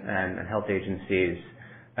government and health agencies,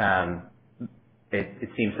 it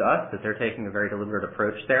seems to us that they're taking a very deliberate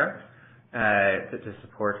approach there to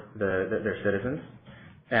support their citizens.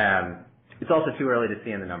 It's also too early to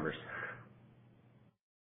see in the numbers.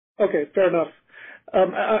 Okay, fair enough.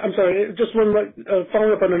 I'm sorry, just one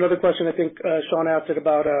following up on another question. I think Sean asked it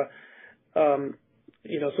about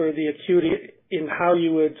sort of the acuity in how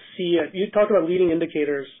you would see it. You talked about leading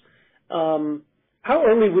indicators. How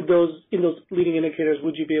early in those leading indicators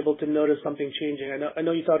would you be able to notice something changing? I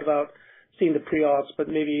know you talked about seeing the pre-auths, but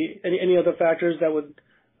maybe any other factors that would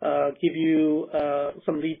give you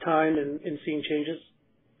some lead time in seeing changes?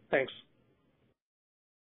 Thanks.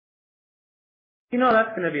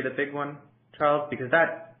 That's going to be the big one, Charles, because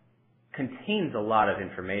that contains a lot of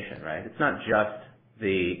information, right? It's not just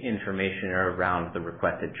the information around the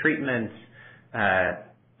requested treatments,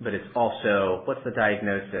 but it's also what's the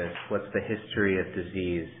diagnosis, what's the history of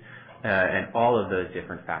disease, and all of those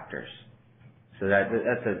different factors. So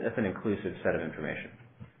that's an inclusive set of information.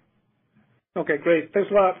 Okay, great. Thanks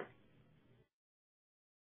a lot.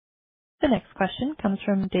 The next question comes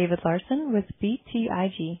from David Larson with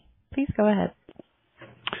BTIG. Please go ahead.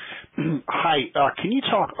 Hi. Can you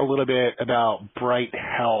talk a little bit about Bright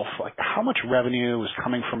Health? Like how much revenue was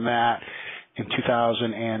coming from that in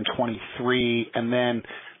 2023? And then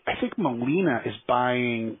I think Molina is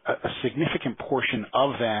buying a significant portion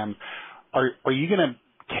of them. Are you going to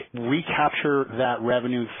recapture that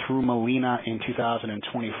revenue through Molina in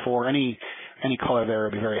 2024? Any color there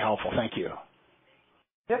would be very helpful. Thank you.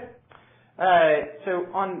 Yep. So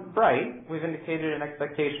on Bright, we've indicated an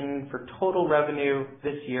expectation for total revenue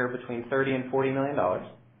this year between $30 and $40 million.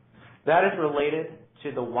 That is related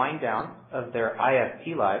to the wind down of their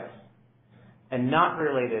IFP lives and not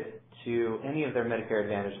related to any of their Medicare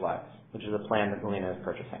Advantage lives, which is a plan that Molina is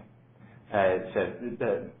purchasing.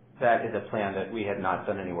 So that is a plan that we have not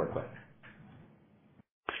done any work with.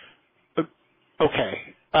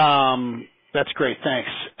 Okay. That's great. Thanks.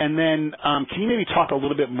 And then can you maybe talk a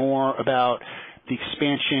little bit more about the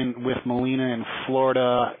expansion with Molina in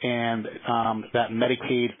Florida and that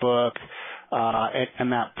Medicaid book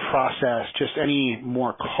and that process? Just any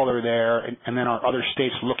more color there. And then are other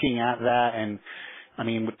states looking at that? And, I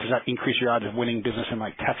mean, does that increase your odds of winning business in,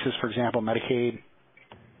 like, Texas, for example, Medicaid?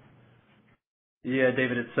 Yeah,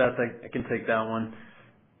 David, it's Seth. I can take that one.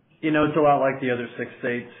 It's a lot like the other 6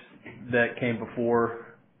 states that came before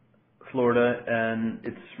Florida, and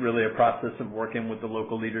it's really a process of working with the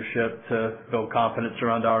local leadership to build confidence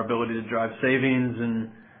around our ability to drive savings and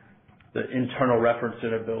the internal reference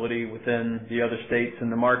and ability within the other states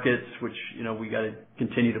and the markets, which, we got to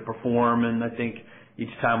continue to perform. And I think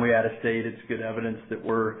each time we add a state, it's good evidence that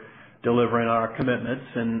we're delivering on our commitments.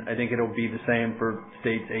 And I think it'll be the same for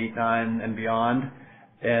states 8, 9, and beyond.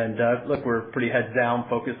 And look, we're pretty heads down,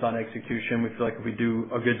 focused on execution. We feel like if we do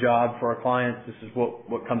a good job for our clients, this is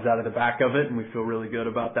what comes out of the back of it, and we feel really good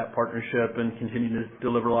about that partnership and continue to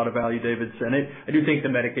deliver a lot of value, David. And I do think the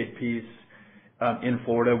Medicaid piece in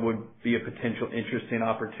Florida would be a potential interesting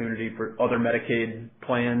opportunity for other Medicaid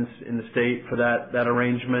plans in the state for that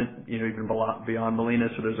arrangement, even beyond Molina.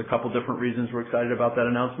 So there's a couple different reasons we're excited about that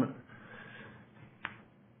announcement.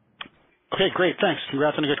 Okay, great. Thanks.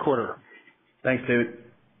 Congrats on a good quarter. Thanks, David.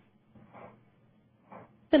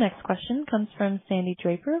 The next question comes from Sandy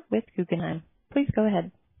Draper with Guggenheim. Please go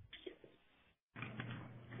ahead.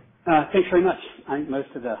 Thanks very much. I think most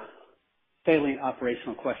of the salient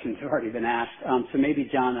operational questions have already been asked. So maybe,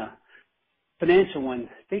 John, a financial one.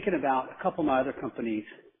 Thinking about a couple of my other companies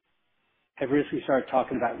have recently started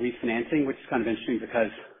talking about refinancing, which is kind of interesting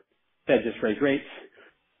because Fed just raised rates.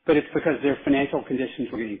 But it's because their financial conditions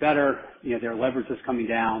were getting better, their leverage was coming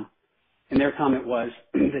down, and their comment was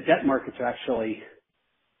the debt markets are actually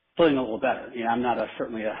feeling a little better. I'm not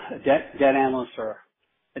certainly a debt analyst or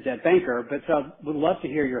a debt banker, but so I would love to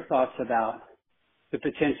hear your thoughts about the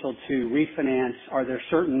potential to refinance. Are there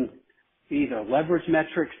certain either leverage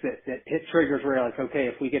metrics that hit triggers where you're like, okay,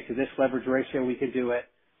 if we get to this leverage ratio, we could do it?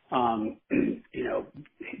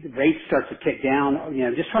 Rates start to tick down.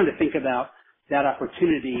 Just trying to think about that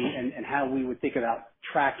opportunity and how we would think about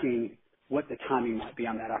tracking what the timing might be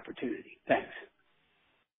on that opportunity. Thanks.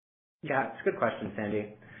 Yeah, it's a good question,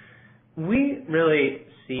 Sandy. We really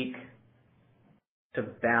seek to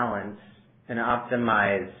balance and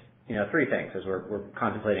optimize, three things as we're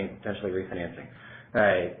contemplating potentially refinancing.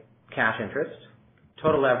 Cash interest,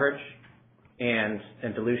 total leverage, and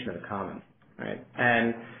dilution of the common. Right?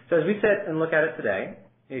 And so as we sit and look at it today,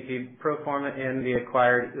 if you pro forma in the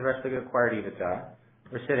rest of the acquired EBITDA,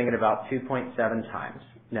 we're sitting at about 2.7 times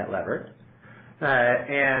net leverage.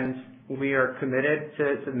 And we are committed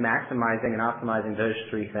to maximizing and optimizing those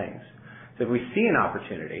three things. So if we see an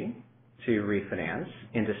opportunity to refinance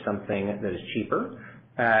into something that is cheaper,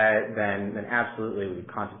 then absolutely we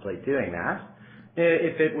would contemplate doing that.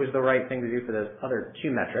 If it was the right thing to do for those other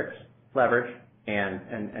two metrics, leverage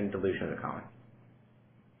and dilution of the common.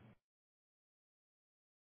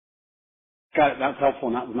 Got it. That was helpful,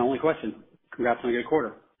 and that was my only question. Congrats on a good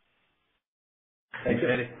quarter. Thanks,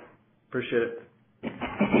 Andy. Appreciate it.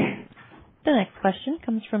 The next question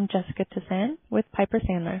comes from Jessica Tassan with Piper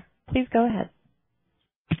Sandler. Please go ahead.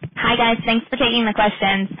 Hi, guys. Thanks for taking the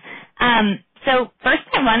questions. So first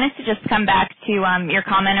I wanted to just come back to your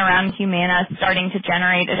comment around Humana starting to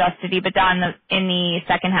generate adjusted EBITDA in the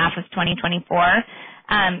second half of 2024.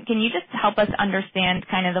 Can you just help us understand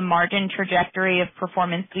kind of the margin trajectory of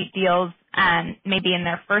Performance Suite deals, maybe in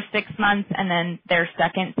their first 6 months and then their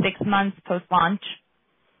second 6 months post-launch?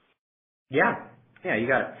 Yeah, you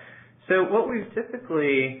got it. So what we've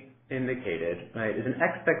typically indicated, right, is an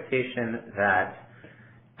expectation that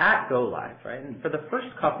at go live, right, and for the first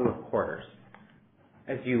couple of quarters,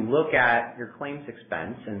 as you look at your claims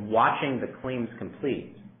expense and watching the claims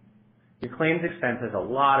complete, your claims expense has a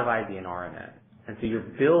lot of IBNR in it. And so you're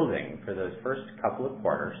building for those first couple of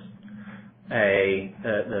quarters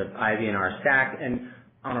the IBNR stack, and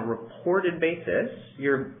on a reported basis,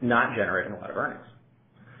 you're not generating a lot of earnings.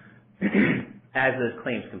 As those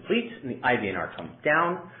claims complete and the IBNR comes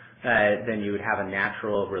down, then you would have a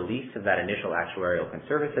natural release of that initial actuarial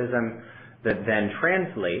conservatism that then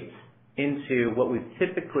translates into what we've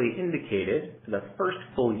typically indicated for the first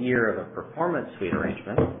full year of a Performance Suite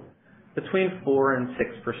arrangement, between 4 and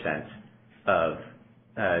 6% of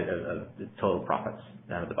the total profits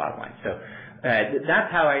down at the bottom line. So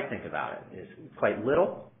that's how I think about it, is quite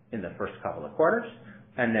little in the first couple of quarters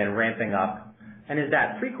and then ramping up. And is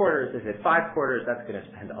that 3 quarters? Is it 5 quarters? That's going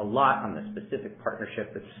to depend a lot on the specific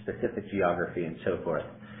partnership, the specific geography, and so forth.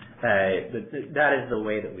 That is the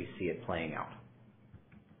way that we see it playing out.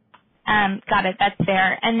 Got it. That's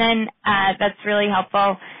fair. And then that's really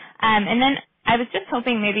helpful. And then I was just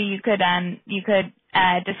hoping maybe you could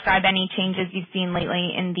describe any changes you've seen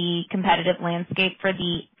lately in the competitive landscape for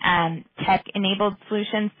the tech-enabled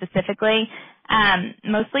solutions specifically.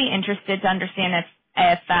 Mostly interested to understand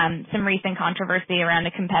if some recent controversy around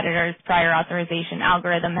a competitor's prior authorization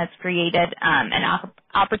algorithm has created an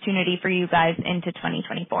opportunity for you guys into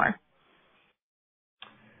 2024.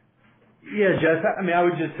 Yeah, Jess, I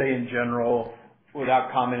would just say in general,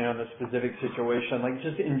 without commenting on the specific situation,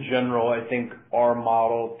 just in general, I think our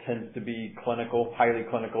model tends to be clinical, highly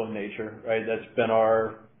clinical in nature, right? That's been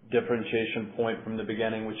our differentiation point from the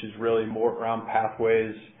beginning, which is really more around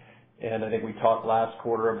pathways. And I think we talked last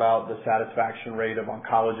quarter about the satisfaction rate of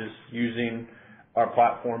oncologists using our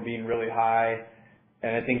platform being really high.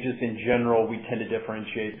 And I think just in general, we tend to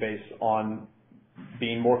differentiate based on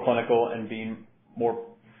being more clinical and being more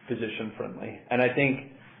physician friendly. And I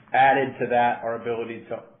think added to that, our ability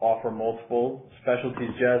to offer multiple specialties,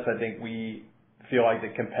 Jess, I think we feel like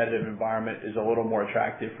the competitive environment is a little more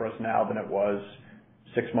attractive for us now than it was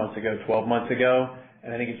 6 months ago, 12 months ago.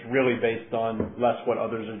 And I think it's really based on less what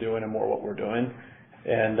others are doing and more what we're doing.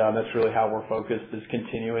 And that's really how we're focused, is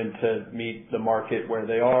continuing to meet the market where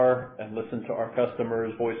they are and listen to our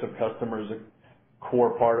customers. Voice of customer is a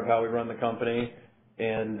core part of how we run the company.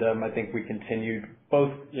 And I think we continued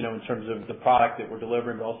both, in terms of the product that we're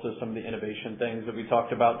delivering, but also some of the innovation things that we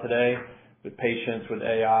talked about today with patients, with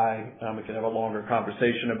AI. We can have a longer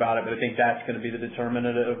conversation about it, but I think that's going to be the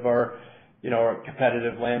determinant of our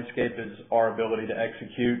competitive landscape, is our ability to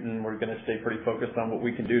execute, and we're going to stay pretty focused on what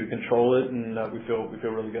we can do to control it, and we feel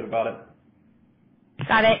really good about it.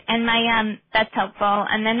 Got it. And that's helpful.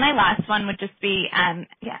 And then my last one would just be,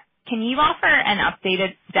 can you offer an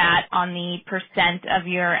updated stat on the percent of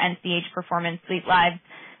your NCH Performance Suite lives,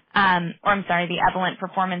 the Evolent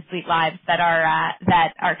Performance Suite lives that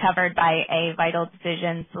are covered by a Vital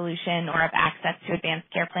Decision solution or have access to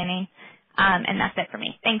advanced care planning? And that's it for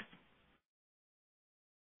me. Thanks.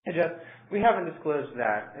 Hey, Jess. We haven't disclosed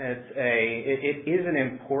that. It is an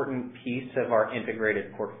important piece of our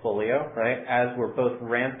integrated portfolio, right? As we're both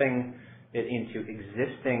ramping it into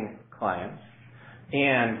existing clients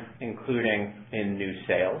and including in new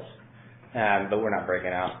sales, but we're not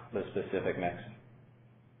breaking out the specific mix.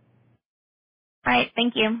 All right.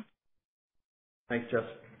 Thank you. Thanks, Jess.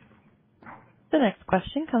 The next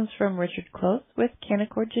question comes from Richard Close with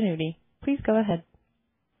Canaccord Genuity. Please go ahead.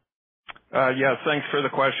 Yes, thanks for the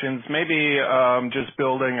questions. Maybe just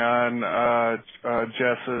building on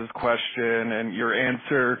Jess's question and your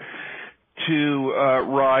answer to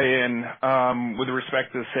Ryan with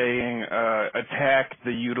respect to saying attack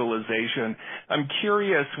the utilization. I'm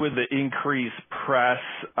curious, with the increased press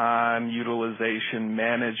on utilization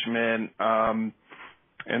management, and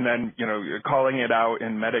then you're calling it out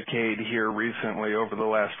in Medicaid here recently over the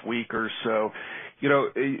last week or so,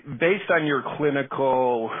 based on your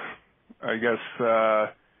clinical, I guess,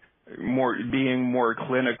 being more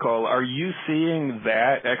clinical, are you seeing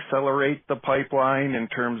that accelerate the pipeline in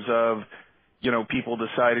terms of, people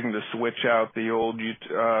deciding to switch out the old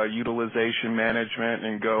utilization management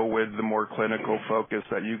and go with the more clinical focus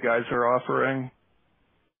that you guys are offering?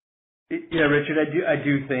 Yeah, Richard, I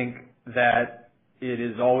do think that it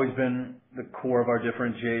has always been the core of our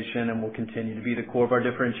differentiation and will continue to be the core of our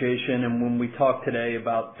differentiation. And when we talk today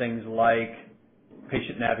about things like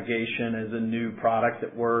patient navigation as a new product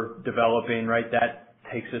that we're developing, right, that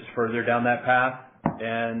takes us further down that path.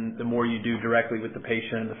 And the more you do directly with the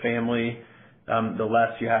patient and the family, the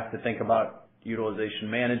less you have to think about utilization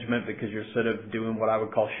management, because you're sort of doing what I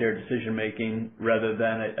would call shared decision making rather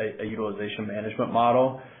than a utilization management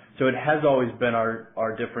model. So it has always been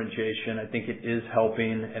our differentiation. I think it is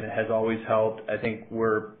helping, and it has always helped. I think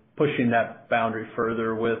we're pushing that boundary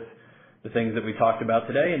further with the things that we talked about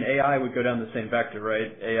today, and AI would go down the same vector,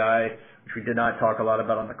 right? AI, which we did not talk a lot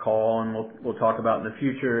about on the call, and we'll talk about in the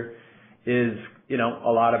future, is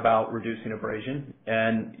a lot about reducing abrasion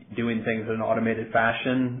and doing things in an automated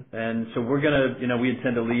fashion. And so we're gonna, we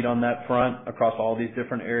intend to lead on that front across all these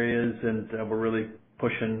different areas, and we're really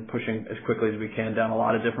pushing as quickly as we can down a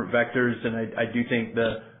lot of different vectors. And I do think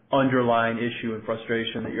the underlying issue and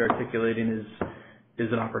frustration that you're articulating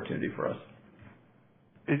is an opportunity for us.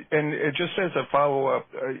 And just as a follow-up,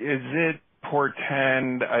 is it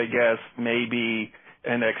portend, I guess, maybe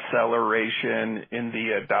an acceleration in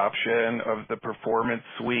the adoption of the Performance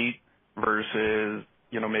Suite versus,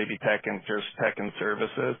 maybe tech and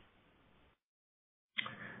services?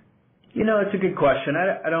 It's a good question.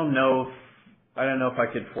 I don't know if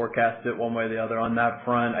I could forecast it one way or the other on that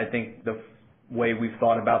front. I think the way we've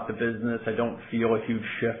thought about the business, I don't feel a huge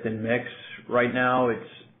shift in mix right now. It's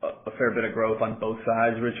a fair bit of growth on both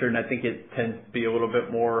sides, Richard, and I think it tends to be a little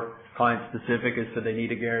bit more client-specific as to they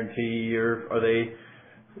need a guarantee, or are they,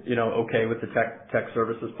 okay with the tech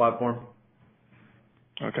services platform.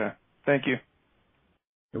 Okay. Thank you.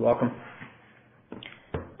 You're welcome.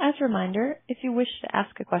 As a reminder, if you wish to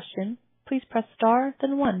ask a question, please press star,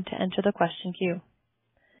 then 1 to enter the question queue.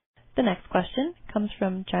 The next question comes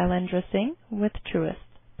from Jailendra Singh with Truist.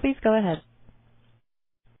 Please go ahead.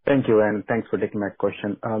 Thank you, and thanks for taking my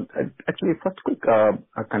question. Actually, first quick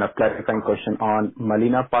kind of clarifying question on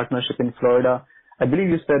Molina partnership in Florida. I believe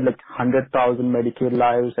you said 100,000 Medicaid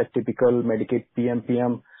lives at typical Medicaid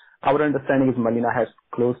PMPM. Our understanding is Molina has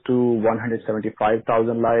close to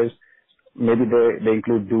 175,000 lives. Maybe they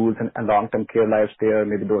include duals and long-term care lives there.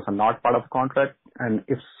 Maybe those are not part of the contract. And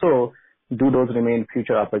if so, do those remain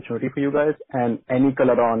future opportunity for you guys? And any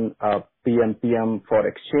color on PMPM for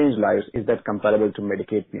exchange lives, is that comparable to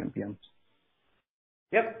Medicaid PMPM?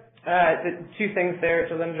 Yep. Two things there,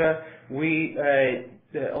 Jalindra. We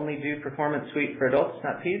only do Performance Suite for adults,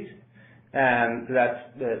 not peds. So that's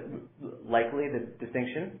likely the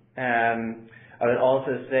distinction. I would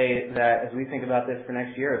also say that as we think about this for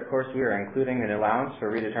next year, of course, we are including an allowance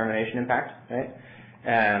for redetermination impact, right?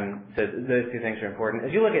 So those two things are important.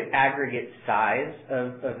 As you look at aggregate size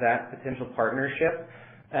of that potential partnership,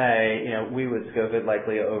 we would scope it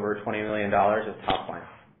likely over $20 million of top line.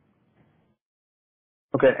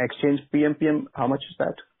 Okay, exchange PMPM, how much is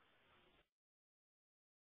that?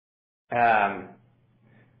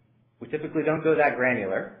 We typically don't go that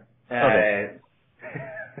granular. Okay.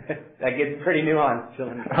 That gets pretty nuanced.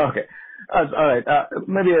 Okay. All right.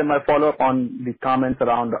 Maybe my follow-up on the comments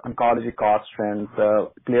around oncology cost trends.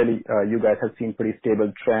 Clearly, you guys have seen pretty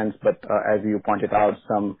stable trends, but as you pointed out,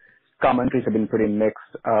 some commentaries have been pretty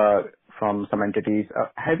mixed from some entities.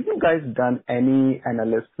 Have you guys done any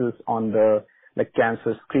analysis on the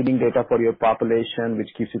cancer screening data for your population, which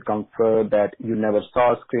gives you comfort that you never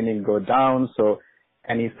saw screening go down, so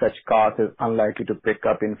any such cost is unlikely to pick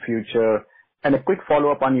up in future? And a quick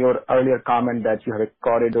follow-up on your earlier comment that you have a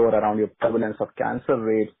corridor around your prevalence of cancer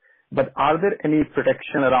rates, but are there any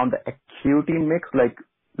protection around the acuity mix, like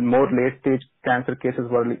more late-stage cancer cases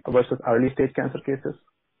versus early-stage cancer cases?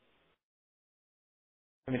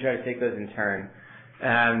 Let me try to take those in turn.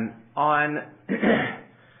 On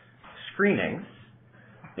screenings,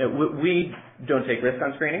 we don't take risk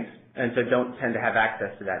on screenings, and so don't tend to have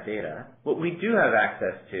access to that data. What we do have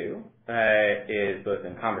access to is both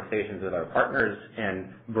in conversations with our partners and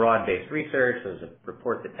broad-based research. There's a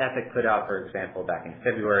report that Epic put out, for example, back in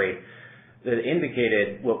February that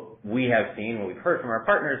indicated what we have seen, what we've heard from our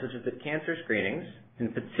partners, which is that cancer screenings,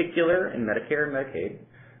 in particular in Medicare and Medicaid,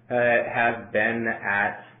 have been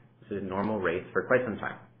at sort of normal rates for quite some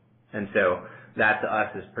time. And so that to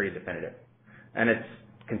us is pretty definitive. And it's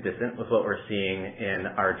consistent with what we're seeing in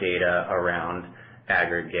our data around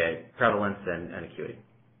aggregate prevalence and acuity.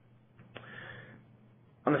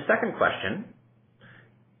 On the second question,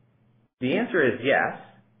 the answer is yes.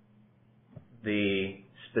 The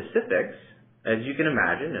specifics, as you can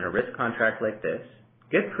imagine, in a risk contract like this,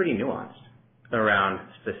 get pretty nuanced around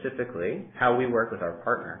specifically how we work with our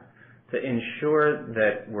partner to ensure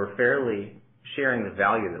that we're fairly sharing the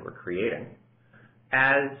value that we're creating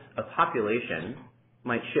as a population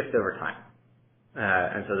might shift over time.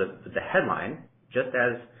 And so the headline, just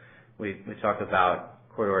as we talked about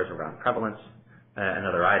corridors around prevalence and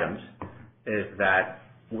other items, is that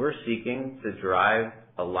we're seeking to drive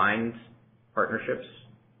aligned partnerships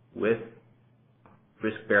with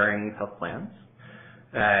risk-bearing health plans.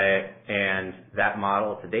 And that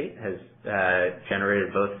model to date has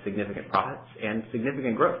generated both significant profits and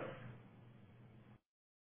significant growth.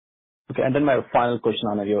 Okay, and then my final question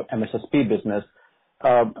on your MSSP business.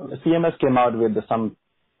 CMS came out with some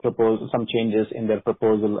changes in their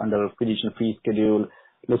proposal under physician fee schedule.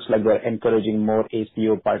 Looks like they're encouraging more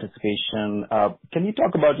ACO participation. Can you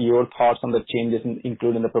talk about your thoughts on the changes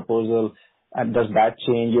included in the proposal? And does that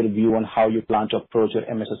change your view on how you plan to approach your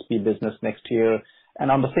MSSP business next year?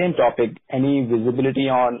 And on the same topic, any visibility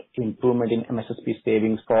on improvement in MSSP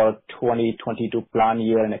savings for 2022 plan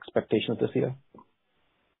year and expectations this year?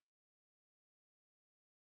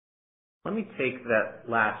 Let me take that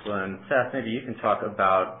last one. Seth, maybe you can talk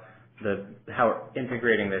about how we're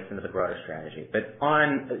integrating this into the broader strategy. But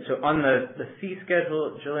on the fee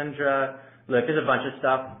schedule, Jalindra, look, there's a bunch of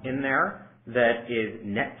stuff in there that is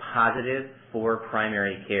net positive for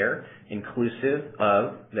primary care, inclusive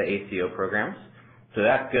of the ACO programs. So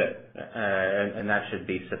that's good, and that should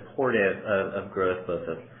be supportive of growth both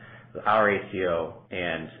of our ACO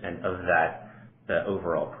and of the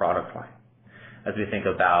overall product line. As we think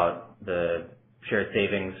about the shared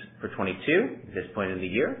savings for 22 at this point in the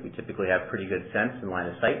year, we typically have pretty good sense and line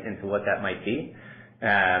of sight into what that might be,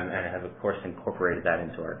 and have, of course, incorporated that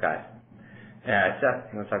into our guide. Seth,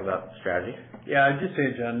 you want to talk about strategy? Yeah, I'd just say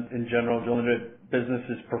in general, Jalindra, business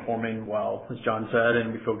is performing well, as John said,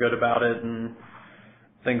 and we feel good about it, and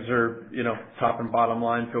things are, top and bottom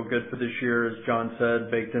line feel good for this year, as John said,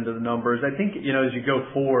 baked into the numbers. I think, as you go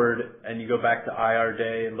forward and you go back to IR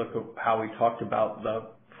Day and look at how we talked about the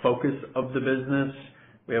focus of the business,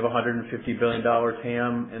 we have a $150 billion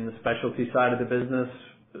TAM in the specialty side of the business,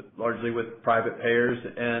 largely with private payers.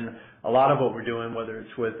 And a lot of what we're doing, whether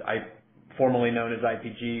it's with formerly known as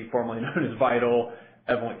IPG, formerly known as Vital,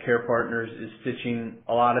 Evolent Care Partners, is stitching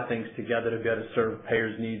a lot of things together to be able to serve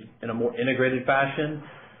payers' needs in a more integrated fashion.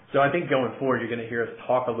 So I think going forward, you're going to hear us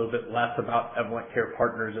talk a little bit less about Evolent Care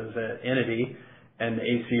Partners as an entity and the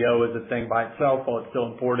ACO as a thing by itself. While it's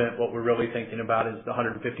still important, what we're really thinking about is the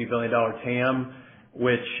 $150 billion TAM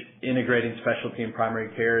which integrating specialty and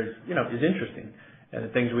primary care is interesting, and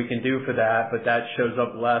the things we can do for that, but that shows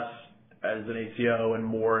up less as an ACO and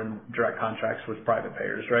more in direct contracts with private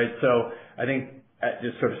payers, right? So I think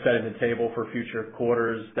just sort of setting the table for future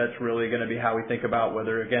quarters, that's really going to be how we think about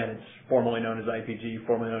whether, again, it's formerly known as IPG,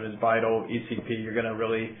 formerly known as Vital, ECP. You're going to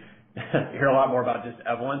really hear a lot more about just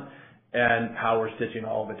Evolent and how we're stitching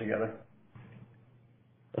all of it together.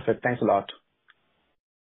 Perfect. Thanks a lot.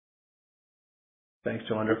 Thanks,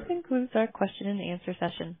 Jailendra. This concludes our question and answer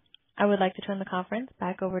session. I would like to turn the conference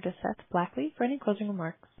back over to Seth Blackley for any closing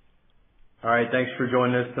remarks. All right. Thanks for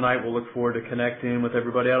joining us tonight. We'll look forward to connecting with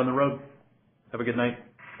everybody out on the road. Have a good night.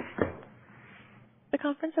 The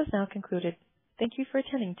conference has now concluded. Thank you for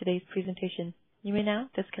attending today's presentation. You may now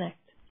disconnect.